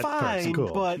better. it's Yeah, that part's fine,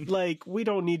 cool. but like we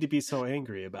don't need to be so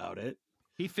angry about it.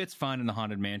 He fits fine in the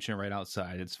Haunted Mansion right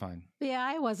outside. It's fine. Yeah,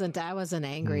 I wasn't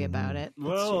angry about it. That's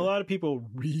Well, a true. lot of people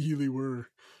really were.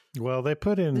 Well, they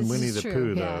put in This Winnie is the true,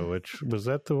 Pooh, yeah. though, which was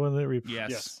that the one that Yes.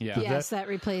 Yes. Yeah. Yes, that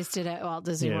replaced it at Walt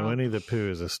Disney Yeah, World. Winnie the Pooh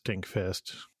is a stink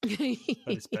fest. But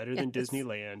it's better than Yes.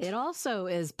 Disneyland. It also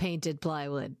is painted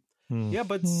plywood. Yeah,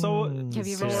 but so Have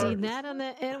you so ever are- seen that on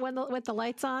with the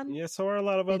lights on? Yeah, so are a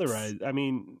lot of other It's- rides. I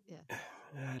mean, Yeah.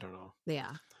 I don't know.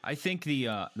 Yeah. I think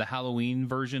the Halloween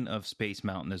version of Space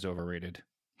Mountain is overrated.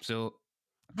 So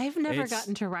I've never it's-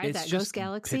 gotten to ride it's that just Ghost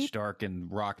Galaxy. Pitch dark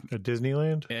and rock At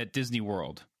Disneyland? at Disney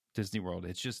World.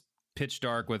 It's just pitch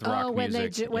dark with rock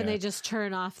music. When they just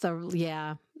turn off the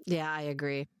yeah, I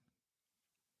agree.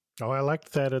 Oh, I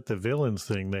liked that at the villains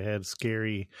thing. They had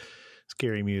scary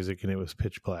music, and it was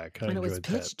pitch black. And it was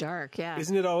pitch dark. Yeah,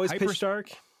 isn't it always pitch dark?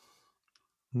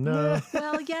 No.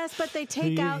 Well, yes, but they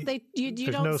take out you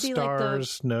don't no see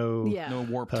stars, like no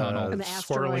warp tunnel, and the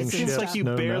swirling asteroids. ships. It's like you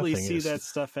barely see It's- that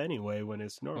stuff anyway when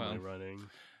it's normally running.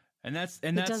 And that's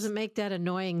it doesn't make that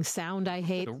annoying sound I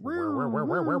hate. That's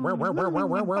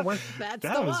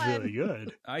That was really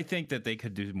good. I think that they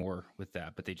could do more with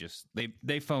that, but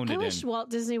they phoned I it wish in. Walt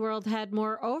Disney World had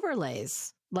more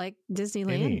overlays like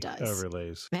Disneyland does.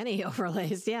 Overlays. Many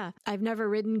overlays, yeah. I've never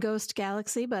ridden Ghost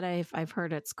Galaxy, but I've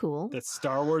heard it's cool. That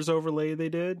Star Wars overlay they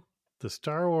did. The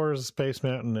Star Wars Space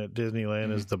Mountain at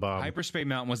Disneyland is the bomb. Hyperspace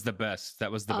Mountain was the best.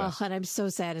 That was the best. And I'm so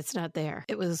sad it's not there.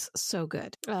 It was so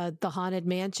good. The Haunted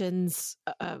Mansions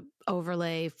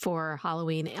overlay for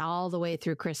Halloween all the way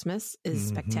through Christmas is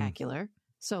spectacular.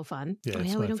 So fun. Yeah,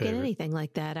 we don't get anything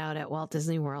like that out at Walt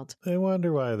Disney World. I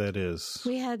wonder why that is.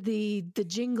 We had the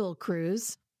Jingle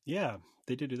Cruise. Yeah,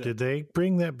 they did do that. Did they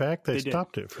bring that back? They did.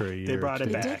 stopped it for a year. They brought it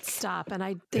They back. did stop, and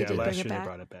they did last bring year it back. They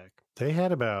brought it back. They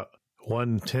had about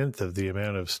 1/10 of the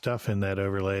amount of stuff in that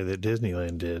overlay that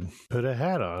Disneyland did. Put a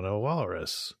hat on a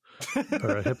walrus.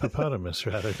 Or a hippopotamus,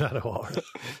 rather, not a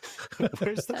walrus.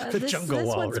 Where's the jungle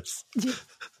walrus?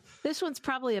 This one's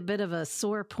probably a bit of a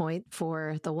sore point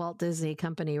for the Walt Disney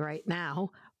Company right now,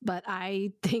 but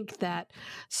I think that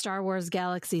Star Wars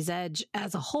Galaxy's Edge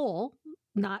as a whole,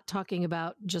 not talking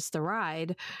about just the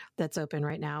ride that's open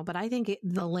right now, but I think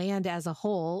the land as a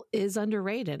whole is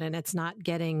underrated and it's not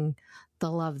getting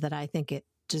the love that I think it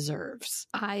deserves.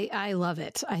 I love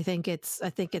it. I think it's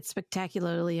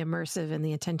spectacularly immersive and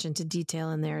the attention to detail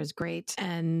in there is great.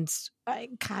 And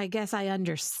I guess I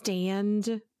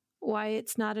understand why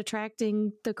it's not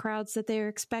attracting the crowds that they're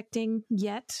expecting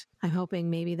yet. I'm hoping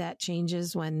maybe that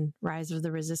changes when Rise of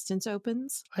the Resistance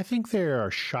opens. I think they are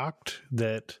shocked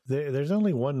that there's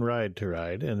only one ride to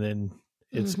ride, and then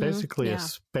it's basically a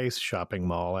space shopping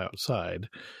mall outside.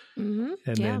 And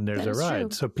then there's a ride.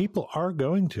 True. So people are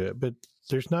going to it, but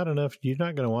there's not enough. You're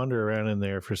not going to wander around in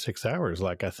there for 6 hours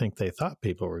like I think they thought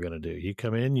people were going to do. You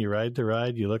come in, you ride the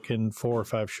ride, you look in 4 or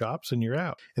 5 shops, and you're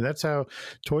out. And that's how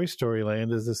Toy Story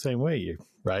Land is the same way. You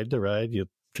ride the ride,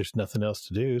 there's nothing else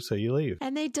to do, so you leave.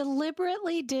 And they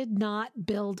deliberately did not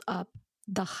build up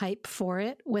the hype for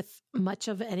it with much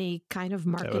of any kind of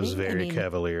marketing. That was very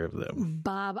cavalier of them.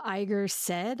 Bob Iger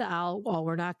said,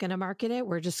 we're not going to market it.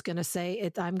 We're just going to say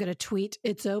it. I'm going to tweet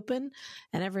it's open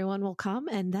and everyone will come.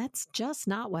 And that's just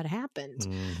not what happened.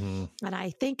 And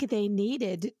I think they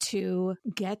needed to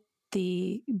get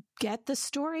the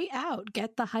story out,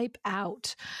 get the hype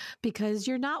out, because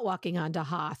you're not walking onto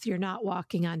Hoth. You're not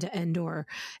walking onto Endor.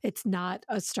 It's not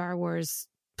a Star Wars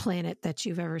planet that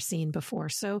you've ever seen before.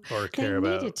 So they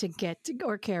needed to get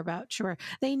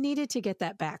they needed to get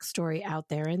that backstory out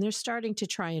there, and they're starting to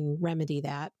try and remedy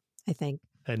that, I think.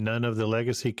 And none of the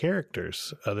legacy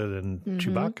characters other than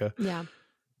Chewbacca. Yeah.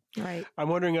 Right. I'm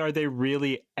wondering, are they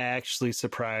really actually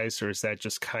surprised, or is that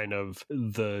just kind of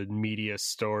the media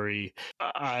story?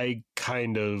 I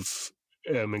kind of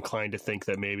am inclined to think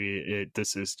that maybe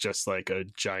this is just like a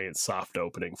giant soft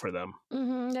opening for them.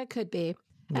 That could be.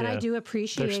 And I do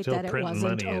appreciate that it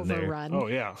wasn't overrun. Oh,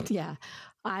 yeah. Yeah.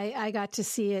 I got to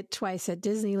see it twice at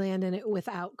Disneyland and it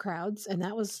without crowds, and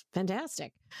that was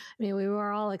fantastic. I mean, we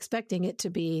were all expecting it to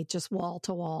be just wall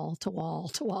to wall to wall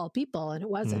to wall people, and it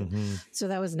wasn't. So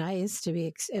that was nice to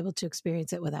be able to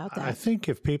experience it without that. I think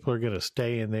if people are going to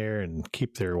stay in there and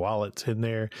keep their wallets in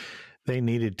there, they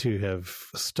needed to have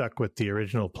stuck with the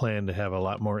original plan to have a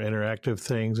lot more interactive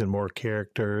things and more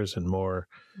characters and more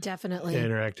definitely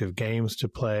interactive games to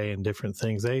play and different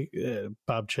things.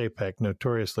 Bob Chapek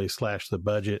notoriously slashed the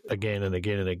budget again and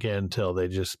again and again till they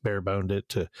just bare-boned it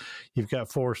to, you've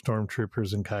got 4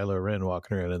 stormtroopers and Kylo Ren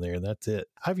walking around in there, and that's it.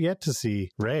 I've yet to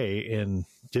see Rey in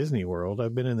Disney World.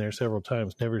 I've been in there several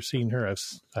times, never seen her.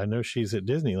 I know she's at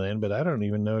Disneyland, but I don't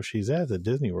even know if she's at the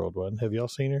Disney World one. Have y'all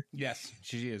seen her? Yes,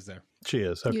 she is there. She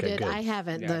is. Okay, you did. good. I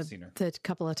haven't. Yeah, I've seen her. The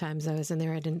couple of times I was in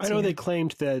there, I didn't. I know they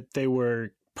claimed that they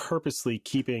were purposely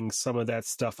keeping some of that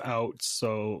stuff out,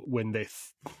 so when they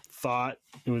thought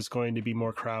it was going to be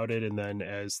more crowded, and then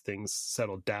as things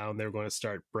settled down, they're going to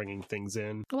start bringing things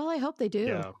in. Well, I hope they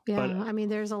do. Yeah. But I mean,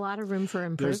 there's a lot of room for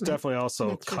improvement. There's definitely also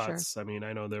That's cuts. I mean,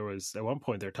 I know there was at one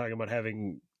point they're talking about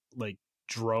having like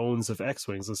drones of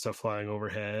X-Wings and stuff flying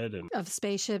overhead and of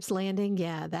spaceships landing.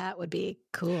 Yeah, that would be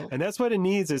cool. And that's what it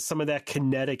needs is some of that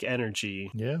kinetic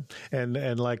energy. Yeah.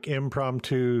 And like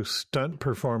impromptu stunt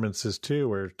performances too,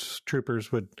 where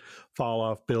troopers would fall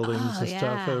off buildings and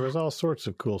stuff. There was all sorts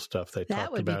of cool stuff they talked about.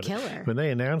 That would be killer. When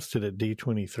they announced it at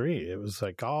D23, it was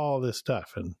like all this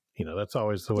stuff. And, you know, that's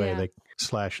always the way they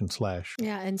slash and slash.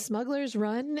 Yeah. And Smuggler's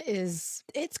Run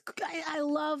I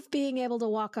love being able to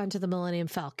walk onto the Millennium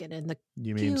Falcon and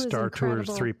you mean Star Tours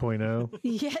 3.0?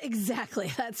 Yeah,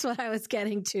 exactly. That's what I was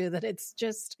getting to, that it's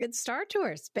Star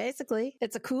Tours, basically.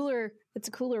 It's a cooler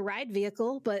ride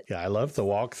vehicle, but yeah, I love the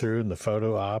walkthrough and the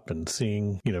photo op and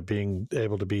seeing, you know, being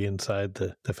able to be inside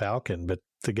the Falcon, but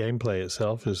the gameplay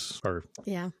itself the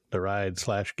ride /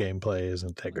 gameplay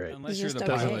isn't that great. Unless you're the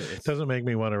pilot. It doesn't make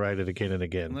me want to ride it again and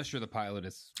again. Unless you're the pilot.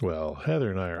 Well,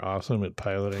 Heather and I are awesome at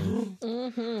piloting.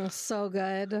 So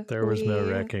good. There was no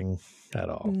wrecking at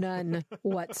all. None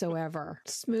whatsoever.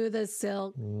 Smooth as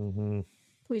silk.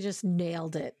 We just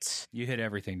nailed it. You hit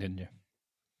everything, didn't you?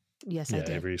 Yes, I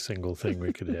did. Every single thing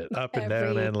we could hit. Up and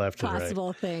down and left and right.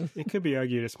 Possible thing. It could be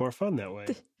argued it's more fun that way.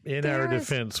 In our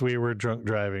defense, we were drunk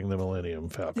driving the Millennium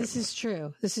Falcon. This is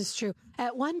true.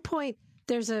 At one point,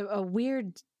 there's a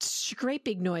weird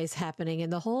scraping noise happening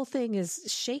and the whole thing is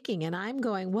shaking. And I'm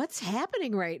going, what's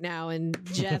happening right now? And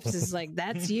Jeff's is like,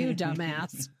 that's you,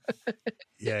 dumbass.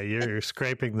 Yeah, you're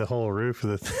scraping the whole roof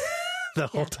of the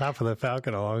whole top of the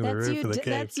Falcon along the roof of the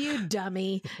cave. That's you,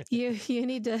 dummy. You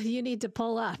need to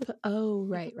pull up. Oh,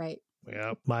 right.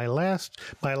 Yeah, my last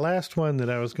one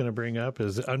that I was going to bring up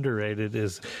is underrated.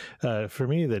 Is for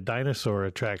me the dinosaur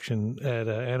attraction at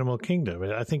Animal Kingdom.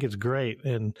 I think it's great,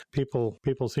 and people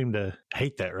seem to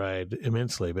hate that ride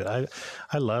immensely, but I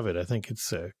love it. I think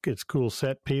it's cool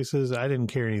set pieces. I didn't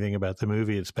care anything about the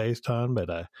movie it's based on,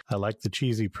 but I like the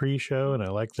cheesy pre-show, and I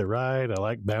like the ride. I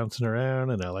like bouncing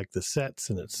around, and I like the sets,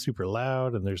 and it's super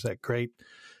loud, and there's that great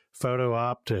photo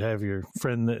op to have your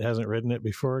friend that hasn't ridden it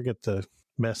before get the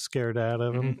mess scared out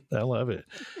of them. I love it.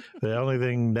 The only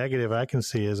thing negative I can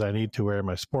see is I need to wear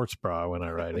my sports bra when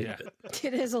I ride it. Yeah.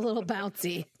 It is a little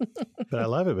bouncy. But I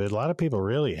love it. But a lot of people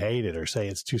really hate it or say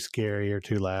it's too scary or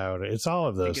too loud. It's all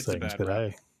of those things, but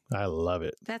I love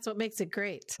it. That's what makes it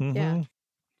great. Mm-hmm. Yeah.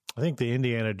 I think the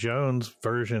Indiana Jones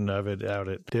version of it out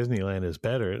at Disneyland is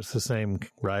better. It's the same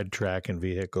ride track and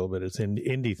vehicle, but it's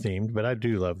Indy themed. But I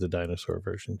do love the dinosaur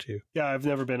version too. Yeah, I've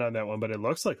never been on that one, but it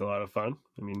looks like a lot of fun.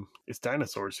 I mean, it's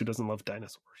dinosaurs. Who doesn't love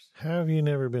dinosaurs? How have you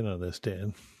never been on this,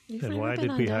 Dan? And why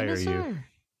did we hire you?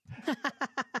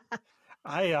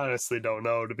 I honestly don't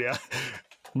know, to be honest.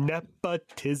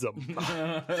 Nepotism.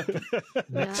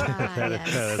 That's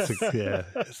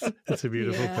a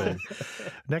beautiful thing.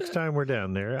 Next time we're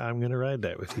down there, I'm going to ride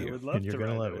that with you, and you're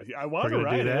going to love it. I want to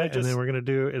ride it, and then we're going to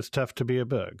do It's Tough to Be a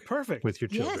Bug. Perfect with your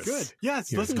children. Yes. Good.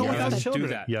 Yes, let's go without children.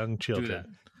 Do that. Young children. Do that.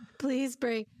 Please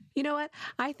bring. You know what?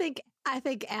 I think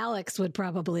Alex would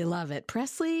probably love it.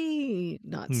 Presley,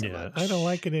 not so much. I don't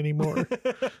like it anymore.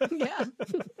 Yeah.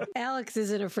 Alex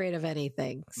isn't afraid of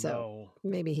anything, so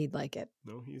maybe he'd like it.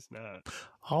 No, he's not.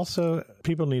 Also,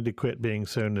 people need to quit being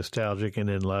so nostalgic and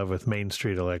in love with Main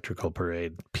Street Electrical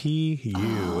Parade. PU.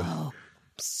 Oh,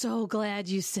 so glad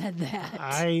you said that.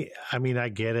 I mean, I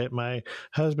get it. My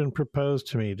husband proposed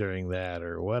to me during that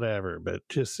or whatever, but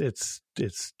just it's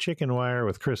chicken wire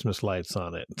with Christmas lights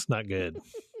on it. It's not good.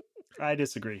 I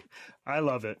disagree. I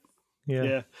love it.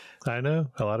 Yeah. I know.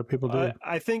 A lot of people do.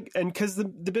 I think, and because the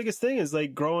biggest thing is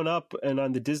like growing up and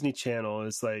on the Disney Channel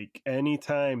is like any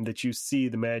time that you see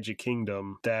the Magic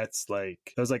Kingdom, that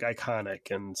was like iconic.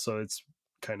 And so it's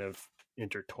kind of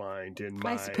intertwined in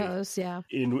my, I suppose, yeah.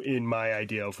 In my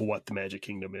idea of what the Magic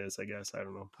Kingdom is, I guess. I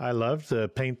don't know. I love the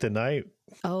Paint the Night.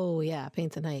 Oh, yeah.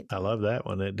 Paint the Night. I love that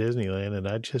one at Disneyland. And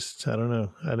I don't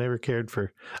know. I never cared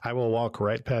for, I will walk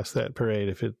right past that parade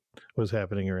if it was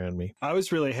happening around me. I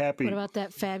was really happy. What about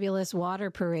that fabulous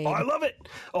water parade? Oh, I love it.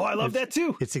 Oh, I love that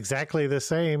too. It's exactly the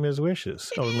same as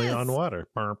Wishes, only on water.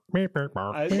 And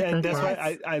that's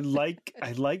why I like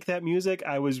that music.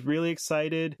 I was really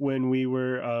excited when we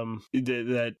were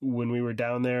when we were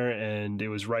down there, and it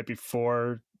was right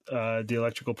before the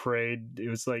electrical parade. It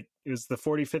was the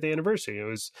 45th anniversary. It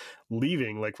was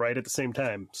leaving like right at the same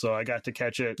time, so I got to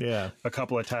catch it a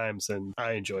couple of times, and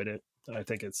I enjoyed it. I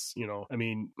think it's,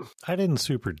 I didn't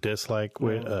super dislike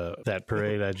that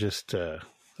parade. I just,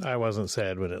 I wasn't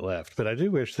sad when it left, but I do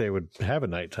wish they would have a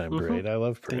nighttime parade. I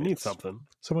love parades. They need something.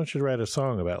 Someone should write a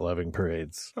song about loving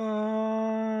parades.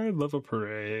 I love a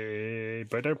parade.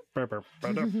 Does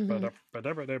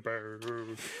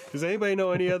anybody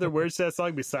know any other words to that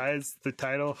song besides the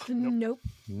title? Nope.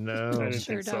 No. I didn't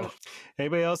Sure think so. don't.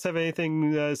 Anybody else have anything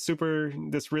that's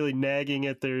really nagging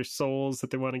at their souls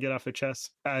that they want to get off their chest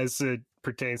as it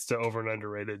pertains to over and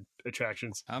underrated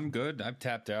attractions? I'm good. I've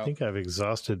tapped I out. think I've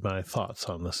exhausted my thoughts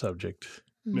on the subject.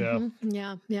 Mhm.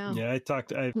 Yeah. Yeah,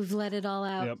 We've let it all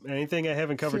out. Yep. Anything I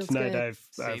haven't covered Feels tonight, good.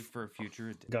 Save I've for a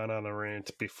future. gone on a rant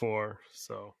before.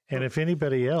 So And if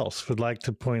anybody else would like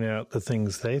to point out the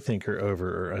things they think are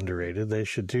over or underrated, they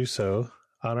should do so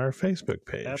on our Facebook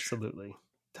page. absolutely,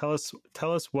 tell us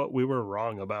what we were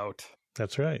wrong about.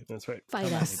 That's right. That's right.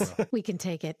 Fight us. We can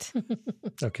take it.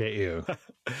 Okay, ew.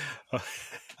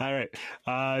 All right.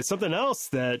 Something else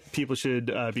that people should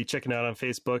be checking out on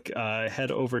Facebook, head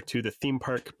over to the Theme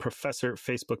Park Professor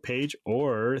Facebook page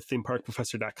or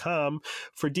themeparkprofessor.com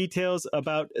for details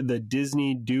about the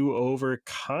Disney Do-Over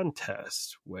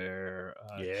contest, where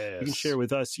you can share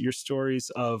with us your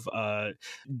stories of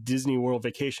Disney World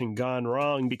vacation gone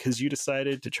wrong because you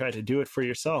decided to try to do it for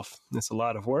yourself. It's a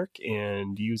lot of work,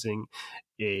 and using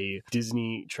a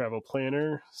Disney travel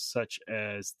planner such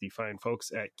as the fine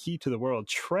folks at Key to the World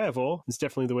Travel is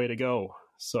definitely the way to go.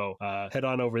 So head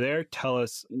on over there, tell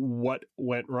us what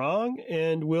went wrong,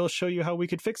 and we'll show you how we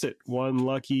could fix it. One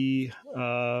lucky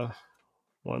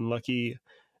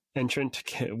entrant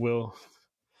will...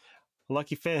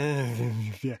 Lucky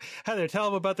fan. Yeah. Heather, tell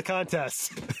them about the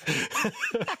contest.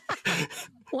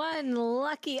 Our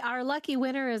lucky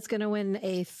winner is going to win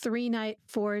a 3-night,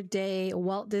 4-day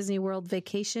Walt Disney World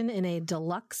vacation in a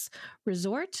deluxe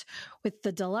resort with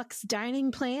the deluxe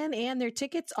dining plan and their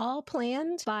tickets all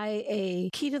planned by a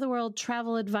Key to the World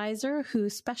travel advisor who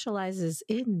specializes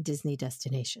in Disney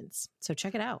destinations. So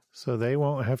check it out. So they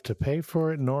won't have to pay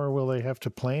for it, nor will they have to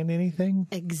plan anything?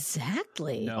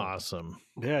 Exactly. No. Awesome.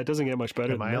 Yeah, it doesn't get much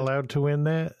better. Am I allowed to win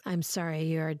that? I'm sorry,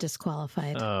 you are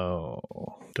disqualified. Oh,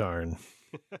 darn.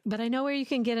 But I know where you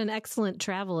can get an excellent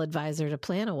travel advisor to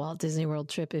plan a Walt Disney World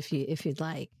trip if you'd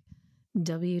like.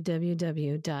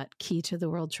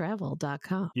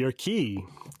 www.keytotheworldtravel.com. Your key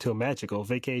to a magical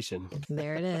vacation.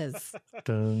 There it is.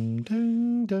 Dun,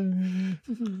 dun, dun.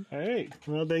 All right.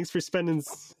 Well, thanks for spending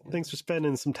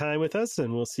some time with us,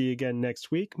 and we'll see you again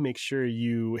next week. Make sure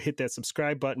you hit that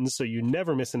subscribe button so you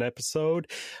never miss an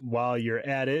episode. While you're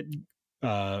at it,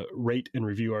 rate and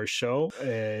review our show.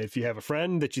 If you have a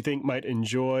friend that you think might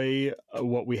enjoy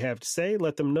what we have to say,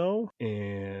 let them know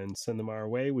and send them our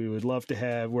way. We would love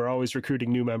to we're always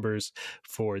recruiting new members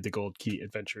for the Gold Key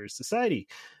Adventurers Society.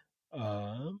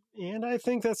 And I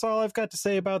think that's all I've got to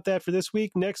say about that for this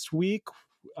week. Next week,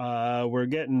 we're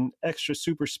getting extra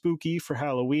super spooky for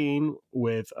Halloween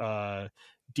with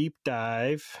deep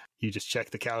dive. You just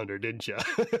checked the calendar, didn't you?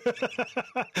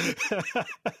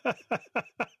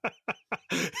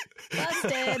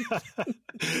 Busted.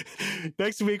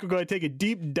 Next week, we're going to take a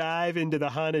deep dive into the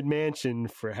Haunted Mansion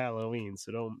for Halloween.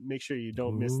 So make sure you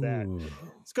don't miss that. Ooh.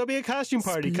 It's going to be a costume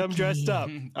party. Spooky. Come dressed up.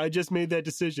 I just made that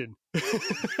decision.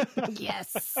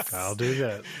 Yes. I'll do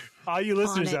that. All you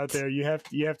listeners it. out there, you have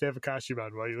to have a costume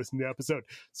on while you listen to the episode.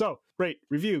 So rate,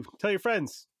 review, tell your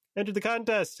friends, enter the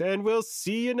contest, and we'll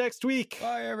see you next week.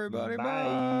 Bye, everybody.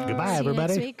 Bye. Goodbye, See you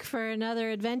everybody. next week for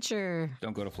another adventure.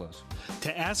 Don't go to Flo's.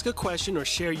 To ask a question or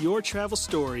share your travel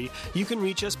story, you can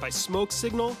reach us by smoke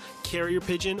signal, carrier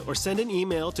pigeon, or send an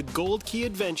email to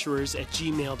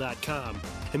goldkeyadventurers@gmail.com.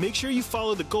 And make sure you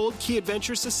follow the Gold Key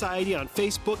Adventure Society on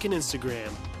Facebook and Instagram.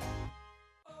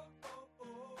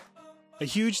 A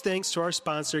huge thanks to our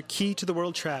sponsor, Key to the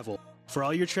World Travel. For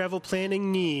all your travel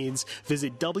planning needs,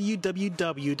 visit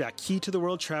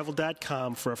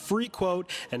www.keytotheworldtravel.com for a free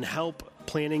quote and help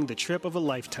planning the trip of a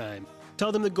lifetime.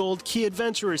 Tell them the Gold Key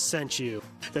Adventurers sent you.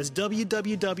 That's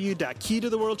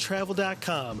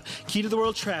www.keytotheworldtravel.com. Key to the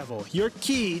World Travel, your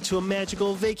key to a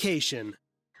magical vacation.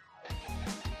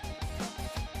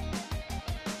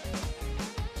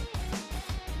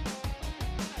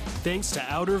 Thanks to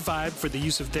Outer Vibe for the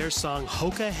use of their song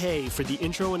Hoka Hey for the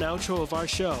intro and outro of our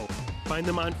show. Find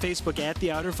them on Facebook at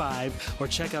The Outer Vibe or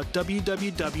check out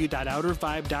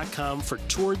www.outervibe.com for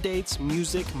tour dates,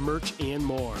 music, merch, and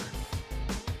more.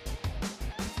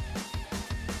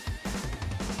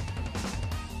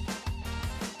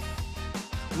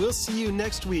 We'll see you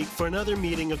next week for another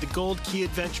meeting of the Gold Key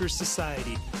Adventure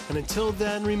Society. And until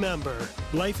then, remember,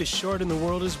 life is short and the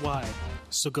world is wide.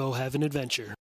 So go have an adventure.